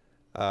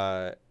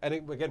 And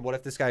again, what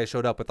if this guy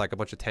showed up with like a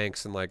bunch of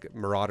tanks and like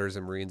Marauders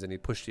and Marines, and he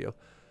pushed you?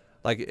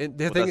 Like,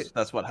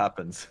 that's what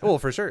happens. Well,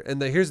 for sure.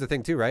 And here's the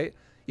thing too, right?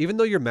 Even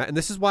though you're and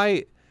this is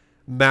why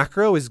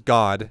macro is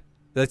God.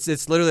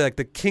 It's literally like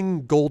the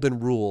king golden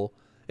rule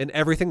in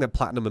everything that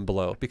platinum and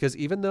below. Because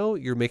even though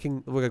you're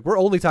making, we're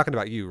only talking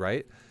about you,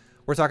 right?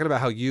 We're talking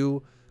about how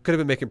you could have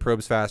been making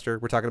probes faster.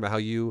 We're talking about how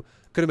you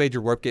could have made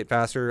your warp gate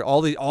faster.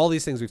 All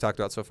these things we've talked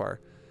about so far.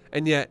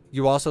 And yet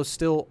you also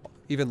still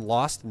even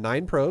lost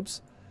 9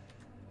 probes,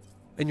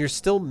 and you're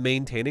still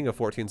maintaining a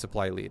 14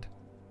 supply lead.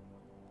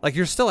 Like,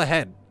 you're still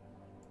ahead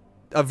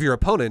of your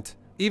opponent,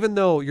 even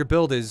though your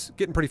build is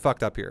getting pretty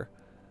fucked up here.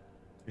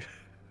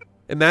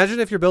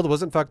 Imagine if your build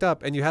wasn't fucked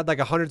up and you had like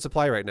 100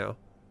 supply right now.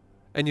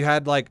 And you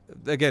had like,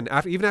 again,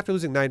 even after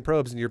losing 9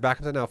 probes and you're back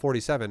up to now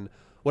 47,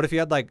 what if you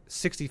had like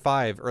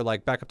 65 or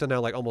like back up to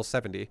now like almost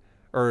 70?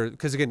 Or,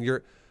 because again,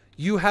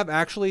 you have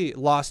actually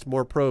lost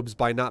more probes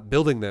by not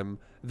building them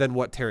than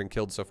what Terran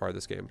killed so far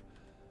this game.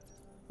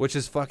 Which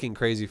is fucking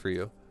crazy for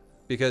you.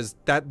 Because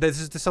this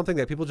is just something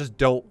that people just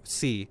don't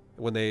see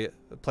when they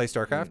play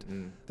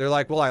StarCraft. They're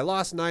like, well, I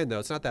lost 9 though.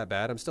 It's not that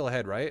bad. I'm still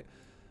ahead, right?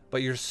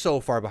 But you're so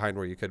far behind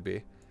where you could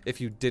be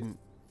if you didn't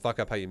fuck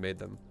up how you made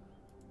them.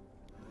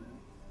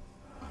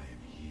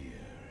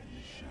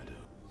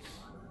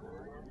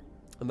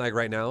 And like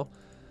right now.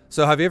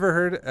 So have you ever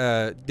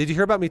heard, did you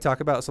hear about me talk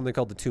about something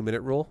called the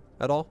 2-minute rule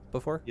at all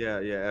before?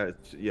 Yeah.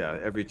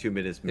 Every 2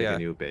 minutes, make a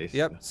new base.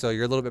 Yep. So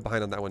you're a little bit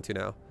behind on that one too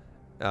now.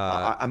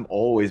 I'm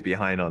always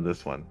behind on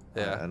this one.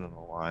 Yeah. I don't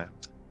know why.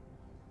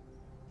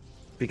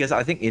 Because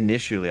I think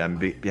initially I'm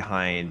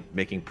behind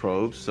making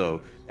probes.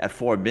 So at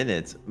 4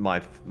 minutes,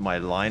 my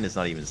line is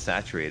not even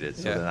saturated.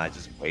 So then I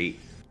just wait.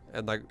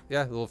 And like,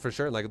 yeah, well, for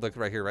sure. Like, look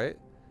right here, right?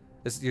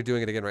 You're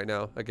doing it again right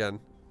now. Again,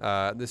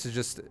 this is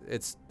just,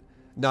 it's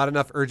not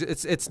enough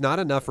it's not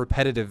enough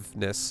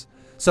repetitiveness.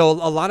 So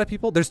a lot of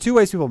people, there's 2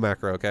 ways people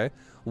macro, okay?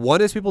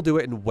 One is people do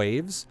it in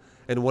waves,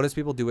 and one is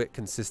people do it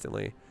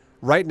consistently.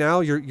 Right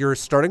now, you're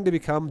starting to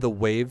become the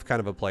wave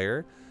kind of a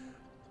player.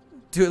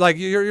 Like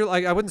you're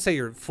like, I wouldn't say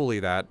you're fully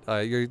that.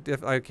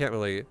 I can't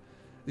really.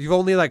 You've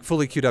only like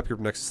fully queued up your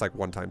Nexus like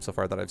 1 time so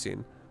far that I've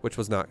seen, which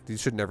was not. You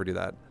should never do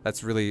that.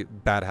 That's really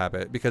bad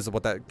habit, because of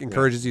what that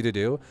encourages you to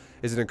do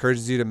is it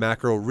encourages you to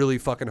macro really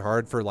fucking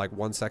hard for like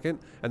 1 second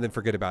and then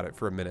forget about it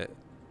for a minute.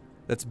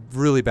 That's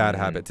really bad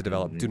habit to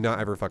develop. Do not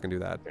ever fucking do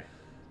that,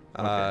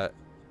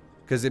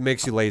 because it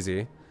makes you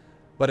lazy.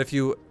 But if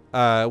you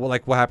well,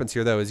 like what happens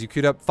here though is you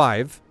queued up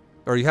 5,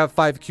 or you have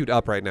 5 queued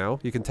up right now.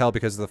 You can tell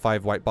because of the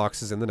 5 white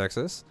boxes in the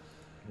Nexus,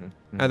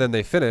 and then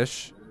they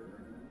finish.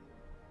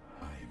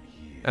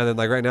 And then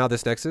like right now,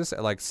 this Nexus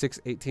at like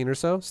 6:18 or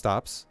so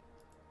stops.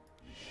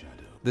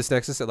 This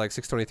Nexus at like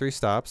 6:23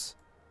 stops.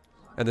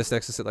 And this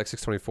Nexus at like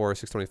 6:24 or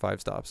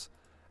 6:25 stops.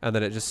 And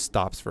then it just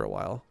stops for a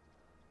while.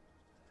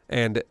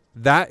 And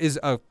that is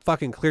a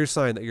fucking clear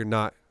sign that you're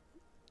not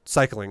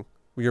cycling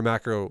your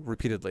macro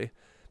repeatedly.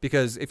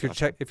 Because if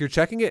you're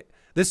checking it,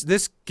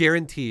 this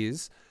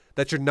guarantees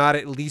that you're not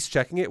at least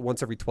checking it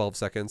once every 12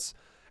 seconds.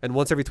 And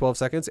once every 12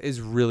 seconds is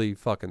really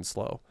fucking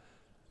slow.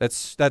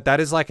 That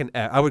is like an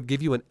F. I would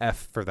give you an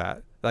F for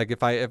that. Like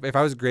if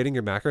I was grading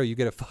your macro, you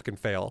get a fucking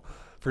fail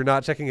for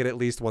not checking it at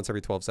least once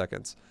every 12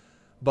 seconds.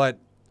 But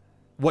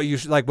what you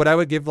should, like, what I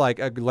would give like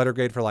a letter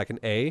grade for like an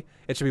A,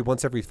 it should be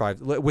once every 5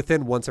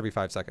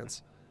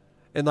 seconds.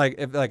 And like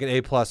if like an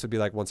A+ would be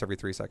like once every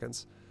 3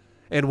 seconds.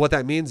 And what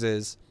that means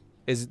is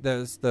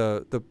there's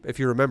the if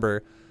you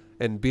remember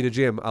in Beta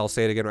Gym, I'll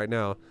say it again right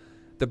now,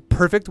 the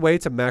perfect way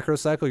to macro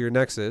cycle your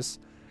Nexus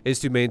is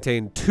to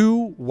maintain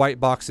 2 white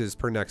boxes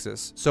per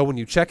Nexus. So when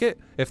you check it,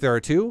 if there are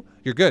 2,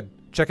 you're good.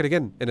 Check it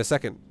again in a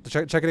second.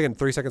 Check it again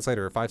 3 seconds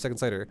later or 5 seconds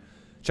later.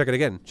 Check it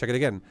again. Check it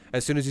again.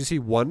 As soon as you see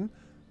 1,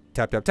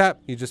 tap, tap, tap,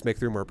 you just make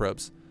 3 more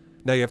probes.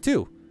 Now you have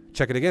 2.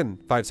 Check it again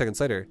 5 seconds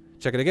later.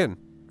 Check it again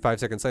 5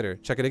 seconds later.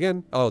 Check it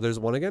again. Oh, there's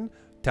 1 again.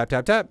 Tap,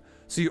 tap, tap.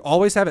 So you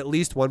always have at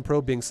least 1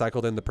 probe being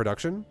cycled in the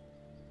production.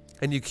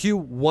 And you queue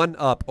 1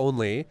 up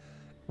only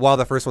while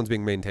the first one's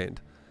being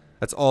maintained.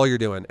 That's all you're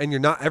doing. And you're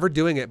not ever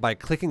doing it by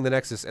clicking the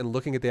Nexus and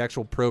looking at the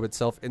actual probe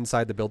itself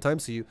inside the build time.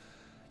 So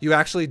you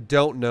actually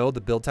don't know the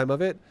build time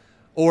of it.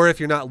 Or if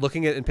you're not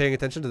looking at and paying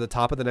attention to the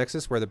top of the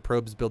Nexus where the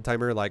probe's build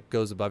timer like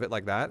goes above it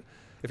like that.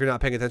 If you're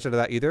not paying attention to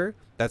that either,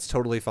 that's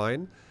totally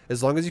fine.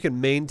 As long as you can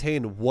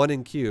maintain 1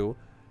 in queue,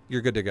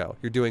 you're good to go.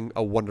 You're doing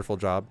a wonderful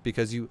job,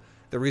 because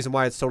the reason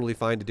why it's totally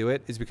fine to do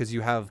it is because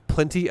you have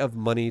plenty of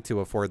money to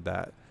afford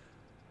that.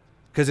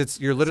 Because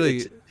you're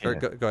literally,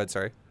 go ahead,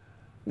 sorry.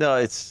 No,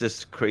 it's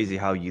just crazy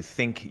how you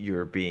think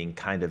you're being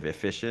kind of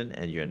efficient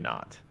and you're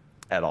not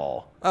at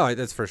all. Oh,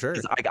 that's for sure.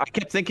 I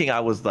kept thinking I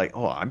was like,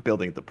 oh, I'm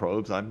building the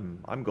probes.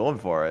 I'm going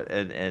for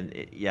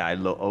it. Yeah, I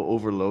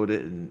overload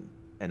it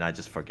and I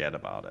just forget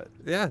about it.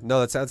 Yeah,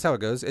 no, that's how it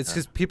goes. It's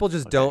just people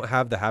just don't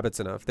have the habits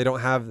enough. They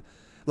don't have,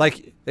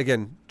 like,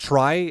 again,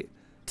 try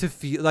to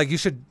feel like you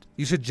should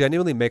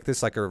genuinely make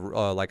this like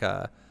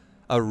a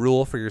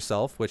rule for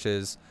yourself, which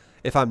is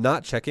if I'm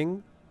not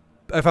cycling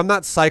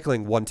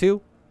 1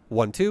 2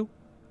 1 2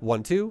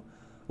 1 2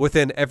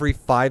 within every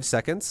 5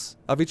 seconds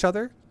of each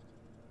other,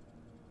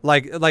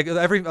 like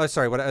every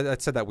sorry, I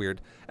said that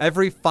weird.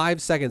 Every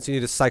 5 seconds you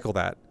need to cycle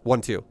that 1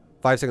 2.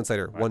 5 seconds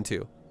later, 1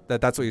 2.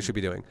 That's what you should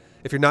be doing.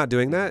 If you're not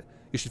doing that,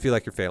 you should feel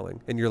like you're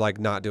failing and you're like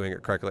not doing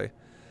it correctly.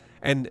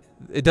 And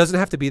it doesn't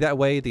have to be that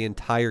way the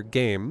entire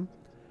game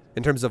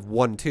in terms of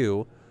 1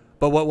 2.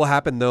 But what will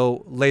happen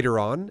though later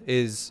on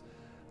is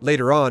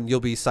you'll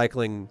be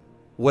cycling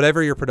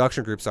whatever your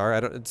production groups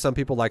are. Some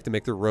people like to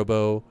make their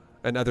robo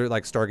and other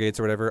like Stargates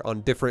or whatever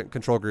on different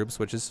control groups,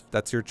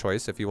 that's your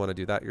choice if you want to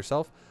do that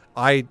yourself.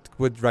 I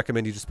would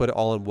recommend you just put it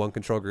all in 1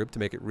 control group to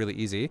make it really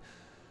easy.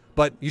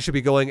 But you should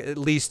be going at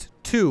least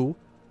 2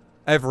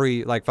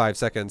 every like 5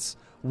 seconds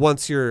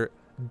once you're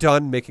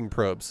done making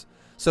probes.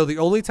 So the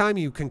only time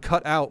you can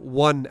cut out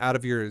one out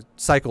of your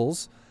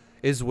cycles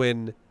is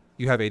when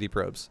you have 80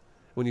 probes.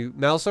 When you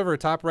mouse over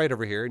top right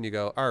over here and you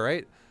go, all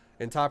right,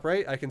 in top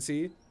right, I can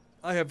see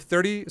I have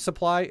 30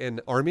 supply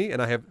in army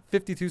and I have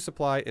 52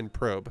 supply in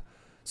probe.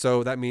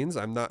 So that means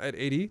I'm not at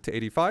 80 to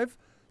 85.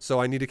 So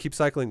I need to keep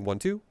cycling 1,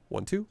 2,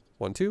 1, 2,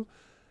 1, 2.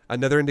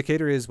 Another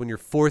indicator is when your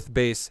fourth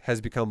base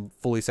has become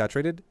fully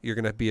saturated, you're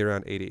going to be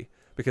around 80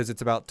 because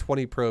it's about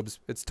 20 probes.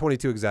 It's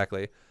 22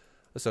 exactly.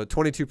 So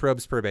 22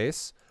 probes per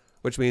base,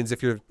 which means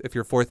if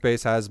your fourth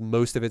base has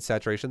most of its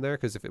saturation there,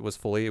 because if it was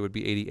fully, it would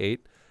be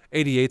 88.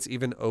 88's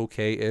even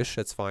okay-ish.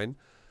 That's fine.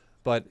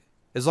 But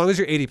as long as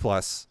you're 80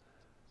 plus,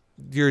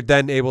 you're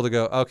then able to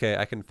go, okay,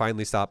 I can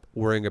finally stop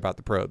worrying about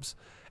the probes.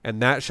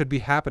 And that should be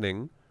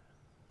happening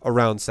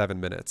around 7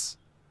 minutes.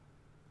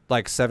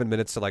 Like 7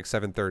 minutes to like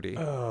 7:30.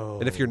 Oh,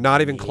 and if you're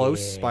not even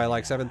close by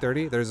like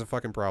 7:30, there's a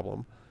fucking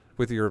problem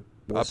with your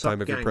uptime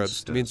of your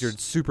probes. It means you're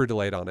super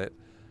delayed on it.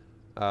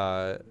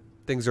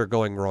 Things are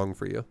going wrong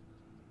for you.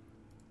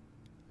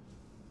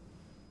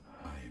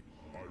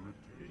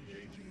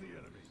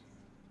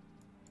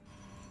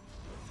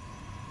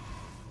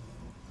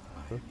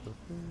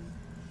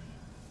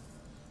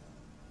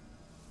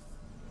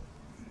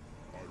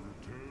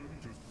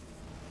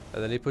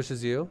 And then he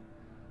pushes you.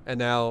 And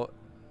now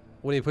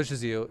when he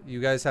pushes you, you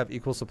guys have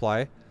equal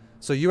supply.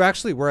 So you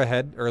actually were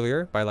ahead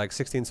earlier by like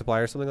 16 supply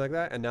or something like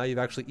that. And now you've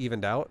actually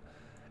evened out.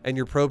 And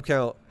your probe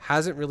count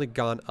hasn't really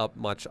gone up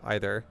much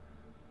either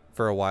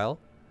for a while.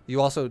 You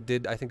also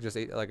did, I think, just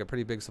like a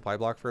pretty big supply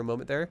block for a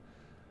moment there.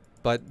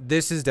 But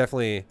this is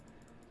definitely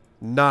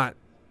not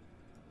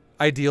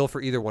ideal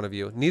for either one of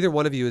you. Neither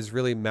one of you is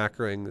really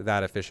macroing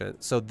that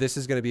efficient. So this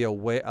is going to be a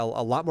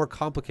lot more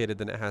complicated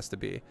than it has to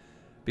be,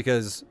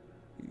 because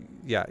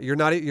yeah,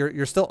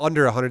 you're still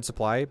under 100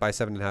 supply by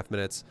 7.5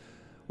 minutes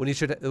when you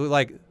should,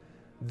 like,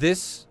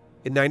 this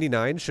in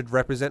 99 should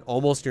represent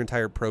almost your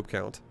entire probe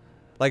count.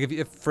 Like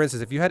if for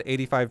instance, if you had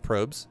 85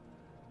 probes,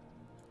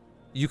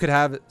 you could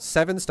have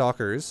 7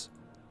 stalkers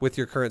with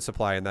your current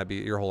supply and that'd be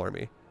your whole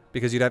army,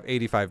 because you'd have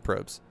 85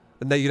 probes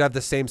and that you'd have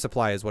the same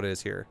supply as what it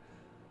is here.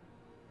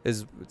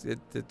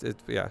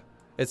 Yeah,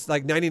 it's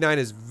like 99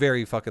 is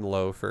very fucking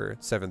low for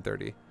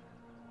 730.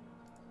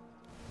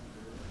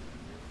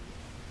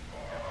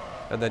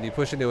 And then you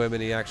push into him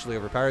and he actually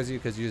overpowers you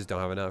because you just don't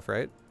have enough,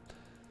 right?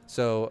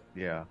 So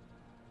yeah,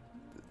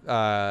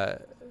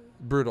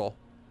 brutal.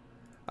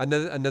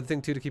 Another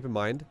thing too to keep in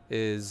mind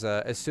is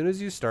as soon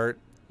as you start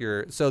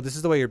your, so this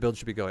is the way your build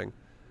should be going.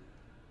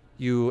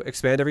 You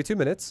expand every 2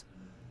 minutes.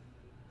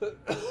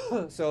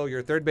 So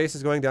your third base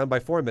is going down by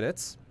 4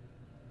 minutes.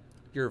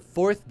 Your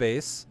fourth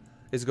base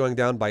is going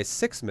down by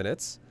 6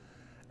 minutes.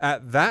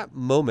 At that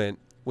moment,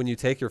 when you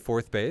take your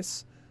fourth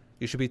base,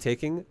 you should be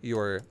taking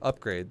your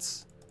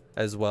upgrades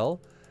as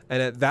well.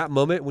 And at that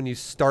moment, when you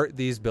start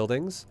these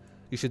buildings,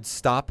 you should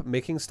stop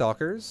making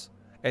stalkers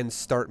and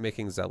start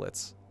making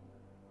zealots.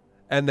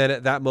 And then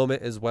at that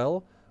moment as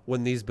well,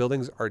 when these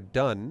buildings are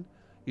done,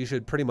 you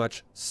should pretty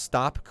much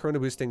stop chrono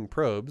boosting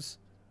probes.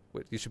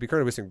 You should be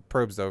chrono boosting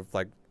probes though.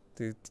 Like,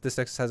 this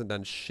Nexus hasn't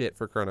done shit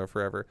for chrono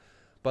forever.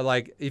 But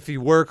like, if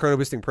you were chrono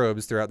boosting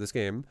probes throughout this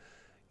game,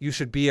 you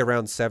should be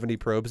around 70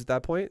 probes at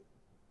that point.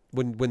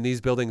 When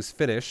these buildings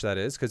finish, that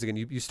is, because again,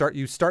 you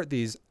start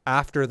these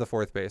after the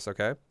fourth base.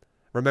 Okay,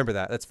 remember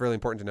that. That's really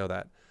important to know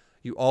that.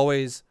 You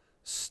always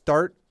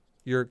start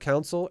your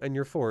council and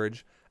your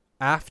forge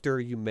after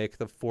you make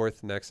the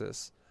fourth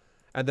Nexus,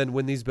 and then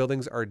when these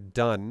buildings are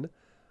done,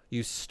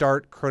 you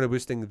start chrono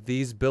boosting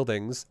these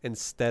buildings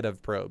instead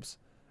of probes,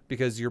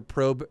 because your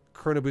probe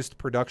chrono boost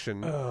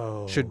production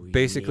should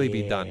basically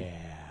be done.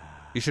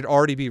 You should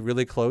already be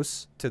really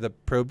close to the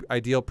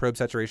ideal probe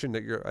saturation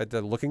that you're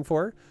looking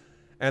for.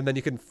 And then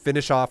you can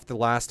finish off the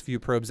last few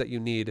probes that you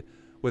need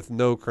with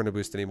no chrono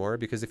boost anymore.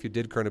 Because if you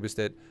did chrono boost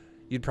it,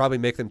 you'd probably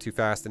make them too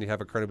fast and you have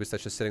a chrono boost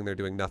that's just sitting there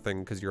doing nothing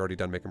because you're already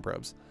done making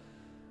probes.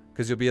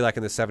 Because you'll be like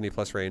in the 70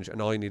 plus range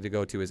and all you need to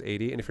go to is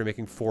 80. And if you're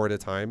making 4 at a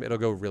time, it'll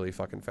go really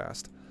fucking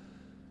fast.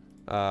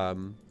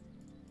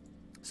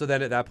 So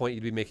then at that point,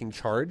 you'd be making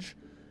charge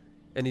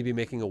and you'd be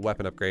making a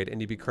weapon upgrade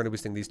and you'd be chrono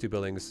boosting these two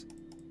buildings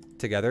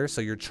together.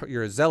 So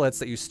your zealots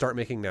that you start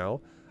making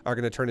now are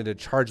going to turn into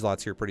charge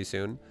lots here pretty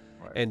soon.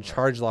 And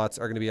charge lots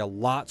are going to be a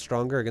lot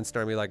stronger against an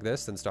army like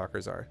this than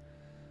stalkers are.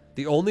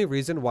 The only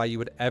reason why you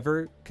would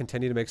ever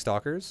continue to make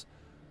stalkers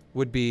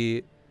would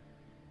be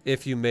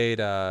if you made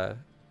or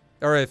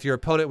if your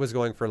opponent was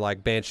going for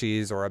like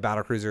banshees or a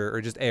battle cruiser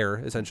or just air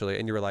essentially,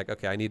 and you were like,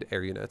 okay, I need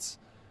air units,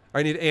 or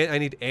I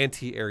need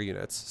anti-air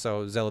units,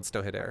 so zealots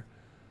don't hit air.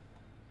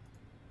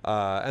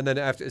 And then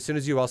as soon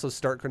as you also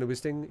start chrono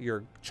boosting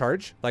your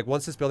charge, like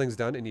once this building's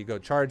done and you go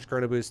charge,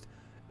 chrono boost,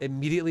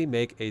 immediately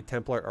make a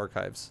Templar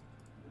archives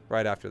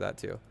right after that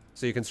too.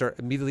 So you can start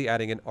immediately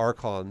adding in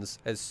Archons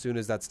as soon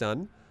as that's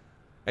done.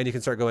 And you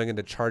can start going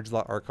into Charge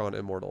Lot Archon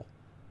Immortal.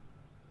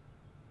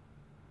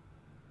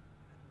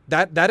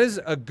 That is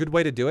a good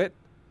way to do it,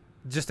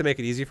 just to make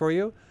it easy for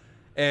you.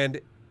 And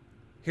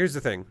here's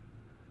the thing.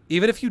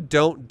 Even if you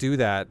don't do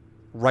that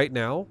right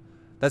now,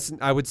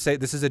 I would say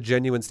this is a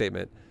genuine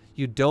statement.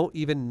 You don't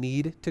even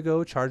need to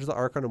go charge the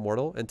Archon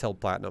Immortal until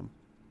Platinum.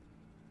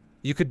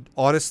 You could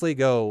honestly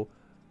go.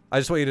 I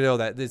just want you to know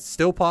that it's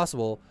still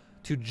possible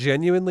to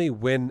genuinely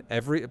win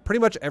pretty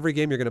much every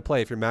game you're going to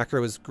play if your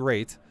macro is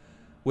great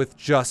with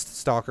just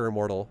Stalker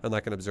Immortal and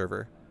like an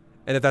Observer.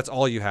 And if that's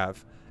all you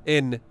have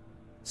in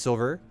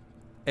Silver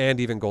and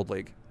even Gold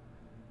League.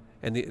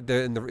 And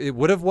it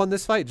would have won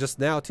this fight just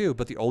now too,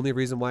 but the only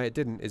reason why it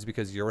didn't is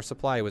because your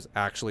supply was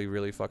actually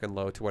really fucking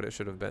low to what it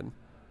should have been.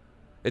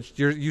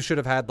 You should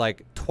have had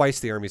like twice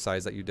the army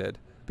size that you did,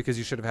 because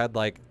you should have had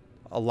like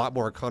a lot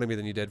more economy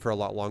than you did for a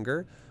lot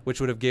longer, which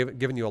would have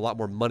given you a lot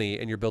more money,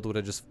 and your build would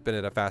have just been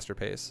at a faster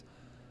pace.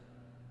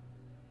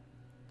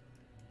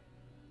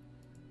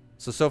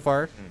 So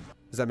far,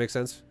 does that make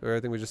sense for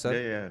everything we just said?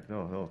 Yeah,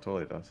 no,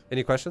 totally does.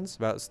 Any questions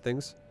about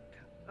things?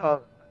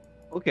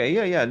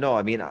 Okay, yeah. No,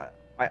 I mean,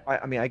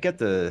 I mean, I get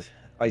the.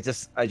 I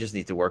just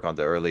need to work on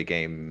the early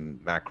game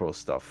macro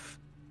stuff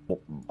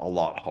a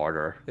lot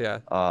harder.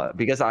 Yeah.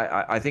 Because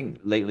I think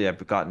lately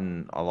I've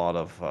gotten a lot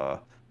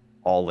of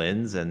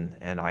all-ins, and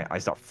I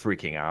start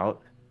freaking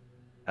out,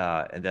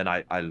 and then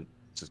I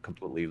just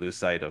completely lose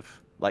sight of,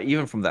 like,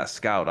 even from that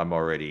scout I'm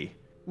already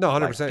no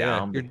 100%. like,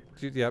 down.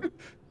 Yeah, yep,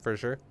 for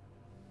sure.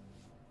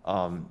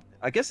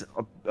 I guess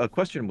a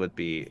question would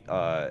be,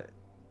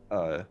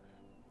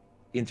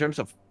 in terms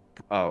of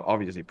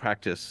obviously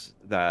practice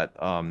that,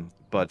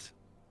 but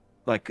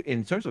like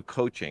in terms of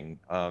coaching,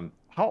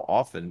 how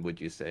often would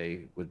you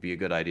say would be a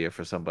good idea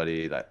for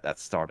somebody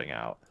that's starting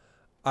out?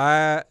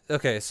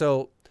 Okay,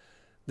 so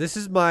this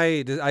is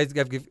my.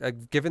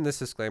 I've given this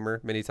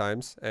disclaimer many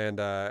times, and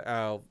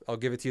I'll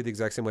give it to you the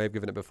exact same way I've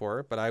given it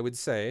before. But I would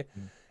say,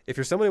 if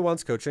you're somebody who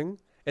wants coaching,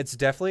 it's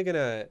definitely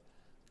gonna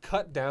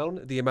cut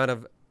down the amount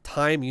of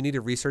time you need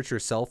to research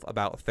yourself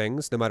about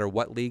things, no matter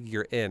what league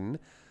you're in.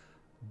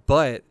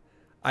 But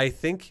I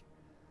think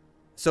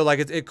so.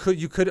 Like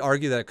you could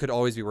argue that it could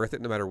always be worth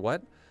it, no matter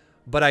what.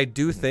 But I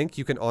do think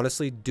you can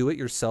honestly do it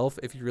yourself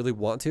if you really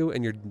want to,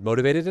 and you're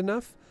motivated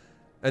enough,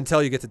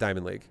 until you get to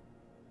Diamond League.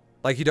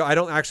 Like, I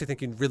don't actually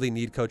think you really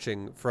need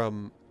coaching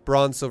from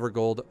Bronze, Silver,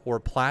 Gold, or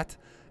Plat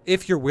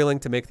if you're willing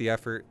to make the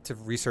effort to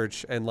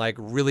research and like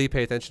really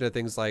pay attention to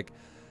things like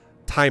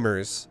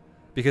timers,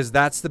 because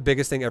that's the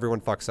biggest thing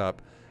everyone fucks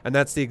up. And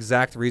that's the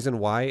exact reason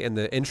why in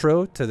the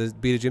intro to the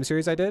Beta Gym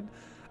series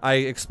I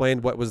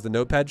explained what was the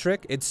notepad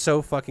trick. It's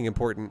so fucking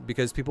important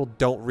because people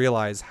don't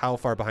realize how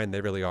far behind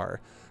they really are.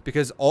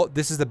 Because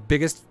this is the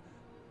biggest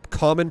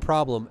common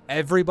problem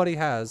everybody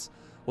has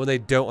when they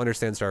don't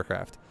understand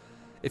StarCraft.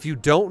 If you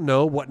don't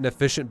know what an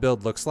efficient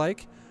build looks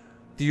like,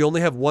 you only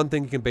have one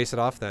thing you can base it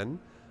off then,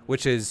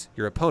 which is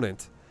your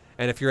opponent.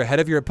 And if you're ahead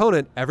of your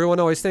opponent,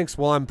 everyone always thinks,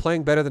 well, I'm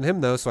playing better than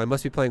him though, so I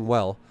must be playing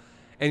well.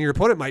 And your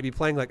opponent might be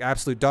playing like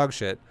absolute dog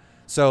shit.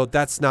 So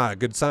that's not a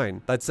good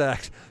sign. That's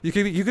you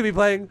could be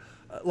playing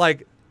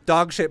like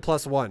dog shit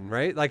 +1,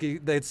 right? Like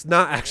it's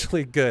not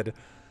actually good.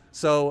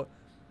 So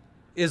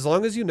as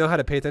long as you know how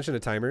to pay attention to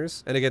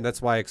timers, and again,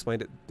 that's why I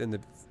explained it in the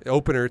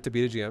opener to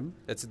Beta GM.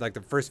 It's like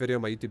the first video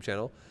on my YouTube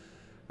channel.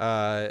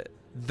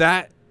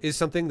 That is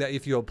something that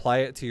if you apply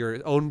it to your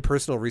own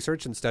personal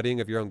research and studying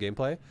of your own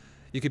gameplay,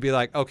 you could be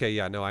like, okay,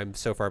 yeah, no, I'm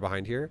so far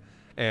behind here,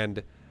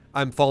 and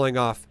I'm falling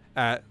off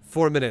at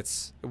 4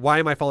 minutes. Why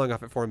am I falling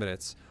off at 4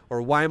 minutes?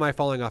 Or why am I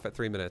falling off at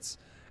 3 minutes?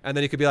 And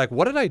then you could be like,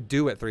 what did I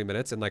do at 3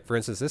 minutes? And like, for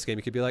instance, this game,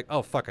 you could be like,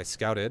 oh, fuck, I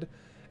scouted.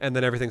 And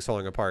then everything's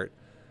falling apart.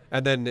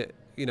 And then,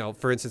 you know,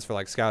 for instance, for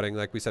like scouting,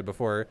 like we said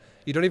before,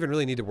 you don't even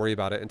really need to worry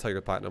about it until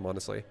you're platinum,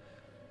 honestly.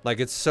 Like,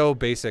 it's so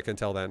basic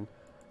until then.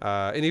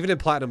 And even in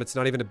platinum, it's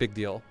not even a big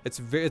deal.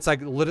 It's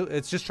like literally,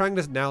 it's just trying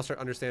to now start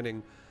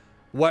understanding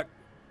what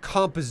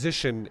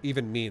composition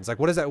even means. Like,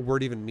 what does that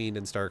word even mean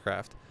in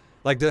StarCraft?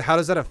 Like, how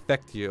does that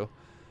affect you?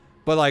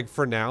 But like,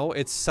 for now,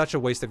 it's such a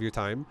waste of your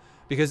time,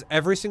 because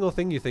every single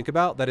thing you think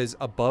about that is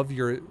above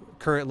your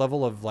current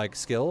level of like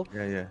skill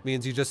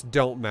means you just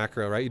don't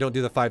macro, right? You don't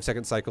do the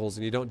 5-second cycles,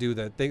 and you don't do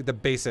the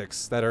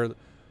basics that are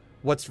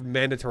what's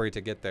mandatory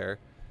to get there.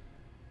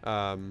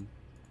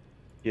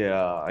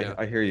 Yeah,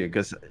 I hear you,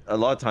 because a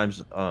lot of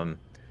times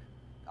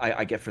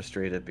I get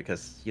frustrated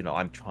because, you know,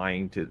 I'm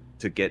trying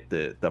to get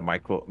the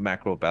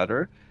macro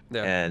better,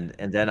 and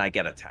then I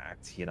get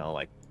attacked, you know,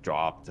 like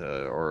dropped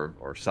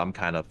or some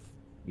kind of,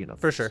 you know,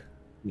 for sure,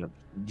 you know,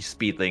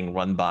 speedling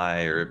run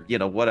by, or, you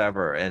know,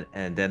 whatever,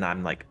 and then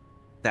I'm like,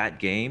 that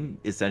game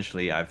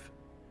essentially I've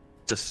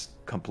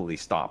just completely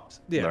stopped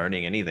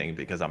learning anything,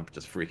 because I'm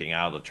just freaking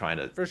out of trying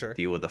to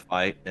deal with the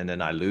fight, and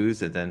then I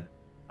lose, and then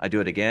I do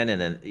it again, and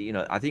then, you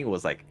know, I think it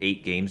was like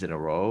 8 games in a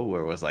row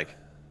where it was like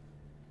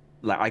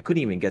I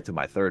couldn't even get to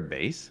my third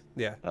base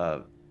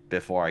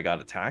before I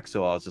got attacked.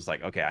 So I was just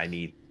like, okay, I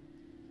need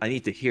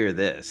to hear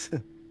this.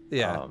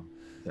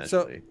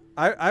 So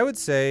I would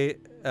say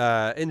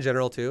in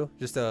general too,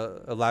 just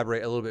to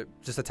elaborate a little bit,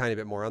 just a tiny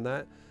bit more on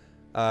that,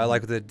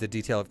 like the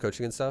detail of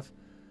coaching and stuff.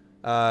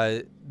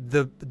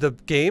 The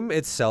game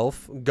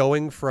itself,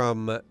 going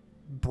from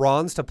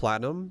bronze to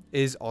platinum,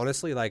 is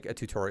honestly like a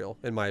tutorial,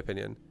 in my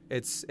opinion.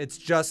 It's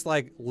just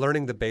like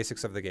learning the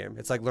basics of the game.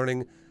 It's like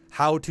learning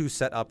how to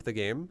set up the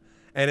game.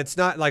 And it's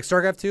not like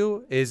StarCraft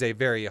 2 is a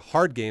very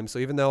hard game. So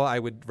even though I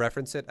would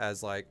reference it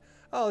as like,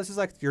 oh, this is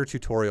like your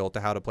tutorial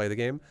to how to play the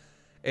game,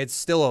 it's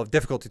still a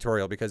difficult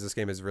tutorial because this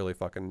game is really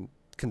fucking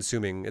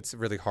consuming. It's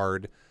really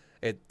hard.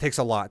 It takes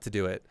a lot to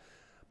do it.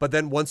 But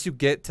then once you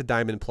get to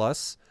Diamond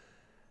Plus,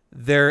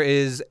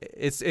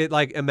 it's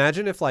like,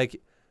 imagine if like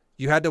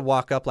you had to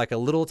walk up like a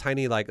little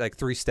tiny, like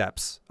 3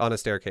 steps on a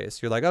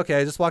staircase. You're like,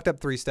 okay, I just walked up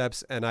 3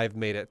 steps and I've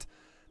made it.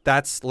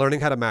 That's learning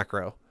how to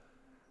macro.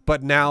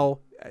 But now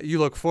you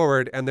look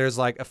forward and there's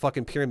like a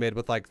fucking pyramid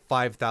with like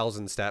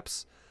 5,000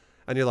 steps.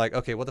 And you're like,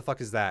 okay, what the fuck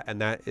is that?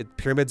 And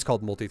pyramid's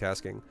called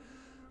multitasking.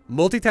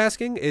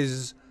 Multitasking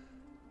is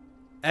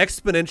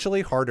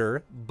exponentially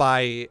harder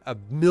by a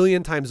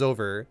million times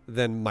over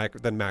than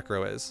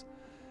macro is.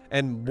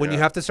 And when you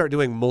have to start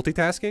doing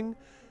multitasking,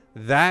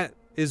 that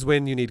is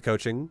when you need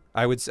coaching.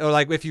 I would say, or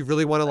like if you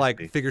really want to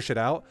like figure shit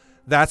out,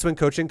 that's when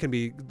coaching can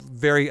be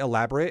very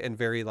elaborate and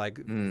very like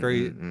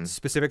very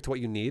specific to what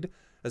you need.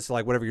 As to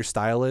like whatever your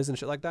style is and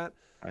shit like that.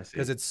 I see.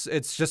 Because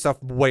it's just a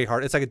way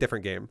hard. It's like a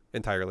different game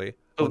entirely.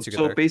 Once you get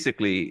there.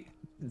 Basically,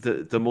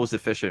 the most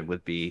efficient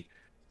would be,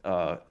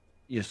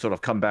 you sort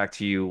of come back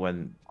to you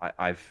when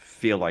I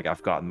feel like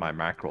I've gotten my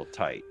macro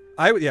tight.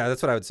 Yeah,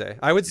 that's what I would say.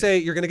 I would say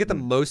you're gonna get the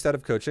most out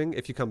of coaching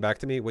if you come back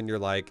to me when you're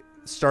like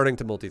starting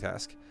to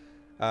multitask.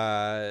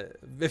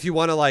 If you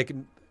want to like,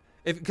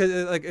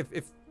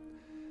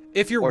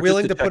 if you're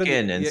willing to put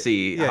in and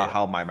see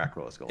how my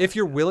macro is going. If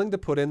you're willing to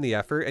put in the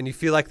effort and you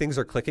feel like things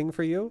are clicking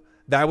for you,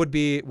 that would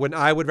be when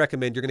I would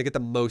recommend you're going to get the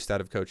most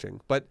out of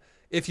coaching. But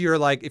if you're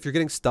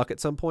getting stuck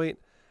at some point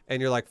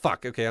and you're like,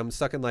 fuck, okay, I'm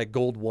stuck in like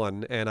gold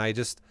 1 and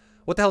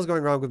what the hell is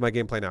going wrong with my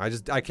gameplay now?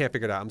 I can't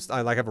figure it out.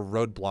 I like have a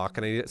roadblock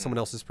and I need someone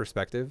else's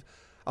perspective.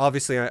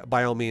 Obviously,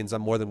 by all means,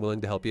 I'm more than willing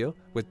to help you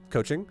with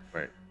coaching.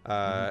 Right.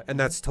 And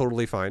that's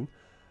totally fine.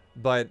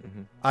 But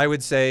I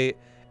would say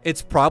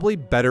it's probably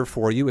better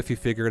for you if you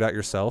figure it out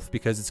yourself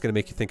because it's going to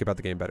make you think about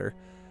the game better.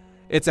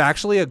 It's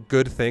actually a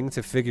good thing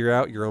to figure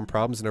out your own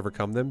problems and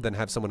overcome them than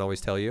have someone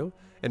always tell you,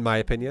 in my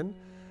opinion,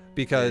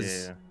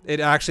 because it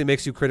actually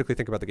makes you critically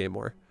think about the game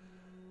more.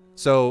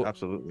 So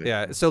absolutely.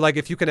 Yeah. So like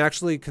if you can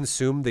actually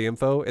consume the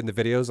info in the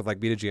videos of like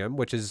BetaGM,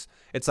 which is,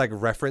 it's like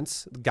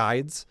reference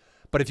guides,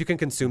 but if you can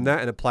consume that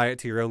and apply it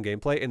to your own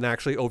gameplay and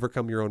actually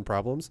overcome your own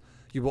problems,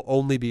 you will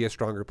only be a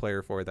stronger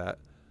player for that.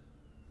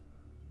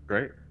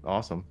 Great.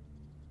 Awesome.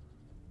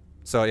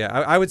 So yeah,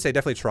 I would say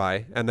definitely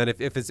try. And then if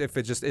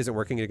it just isn't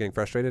working and you're getting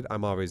frustrated,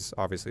 I'm always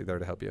obviously there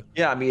to help you.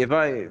 Yeah, I mean, if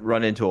I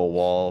run into a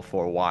wall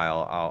for a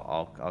while,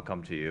 I'll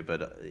come to you.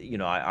 But you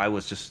know,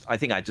 I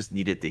think I just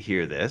needed to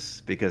hear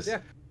this because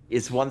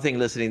it's one thing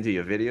listening to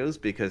your videos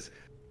because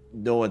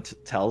no one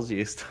tells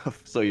you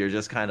stuff, so you're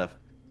just kind of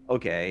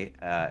okay,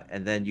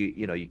 and then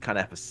you know you kind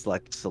of have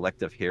a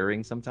selective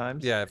hearing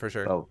sometimes. Yeah, for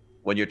sure. So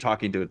when you're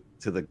talking to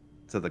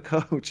the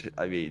coach,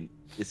 I mean,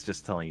 it's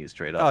just telling you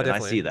straight up. Oh, and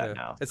definitely. I see that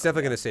now. It's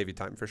definitely going to save you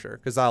time for sure.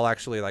 Because I'll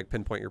actually like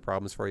pinpoint your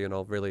problems for you and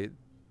I'll really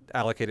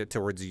allocate it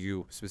towards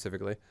you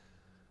specifically.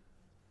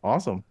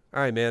 Awesome.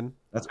 All right, man.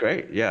 That's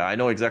great. Yeah, I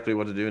know exactly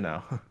what to do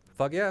now.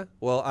 Fuck yeah.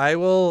 Well, I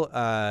will,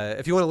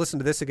 if you want to listen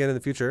to this again in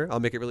the future, I'll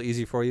make it really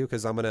easy for you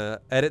because I'm going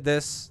to edit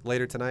this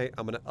later tonight.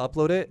 I'm going to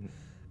upload it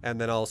and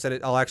then I'll send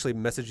it. I'll actually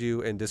message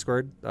you in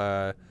Discord,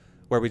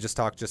 where we just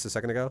talked just a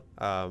second ago.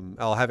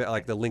 I'll have it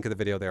like the link of the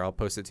video there. I'll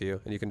post it to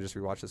you and you can just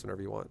rewatch this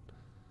whenever you want.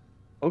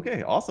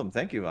 Okay, awesome.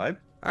 Thank you, Ibe.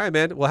 All right,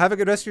 man. Well, have a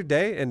good rest of your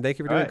day and thank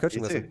you for doing a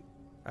coaching lesson.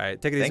 All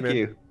right, take it easy, man. Thank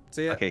you.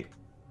 See ya. Okay.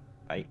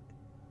 Bye.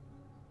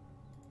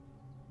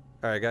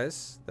 All right,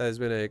 guys. That has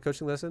been a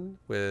coaching lesson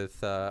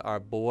with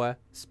our boy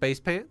Space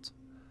Pants.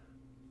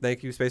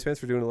 Thank you, Space Pants,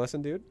 for doing the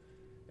lesson, dude.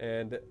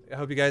 And I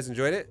hope you guys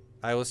enjoyed it.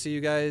 I will see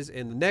you guys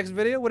in the next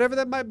video, whatever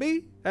that might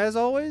be. As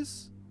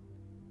always,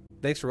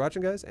 thanks for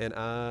watching, guys, and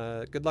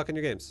good luck in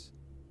your games.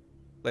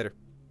 Later.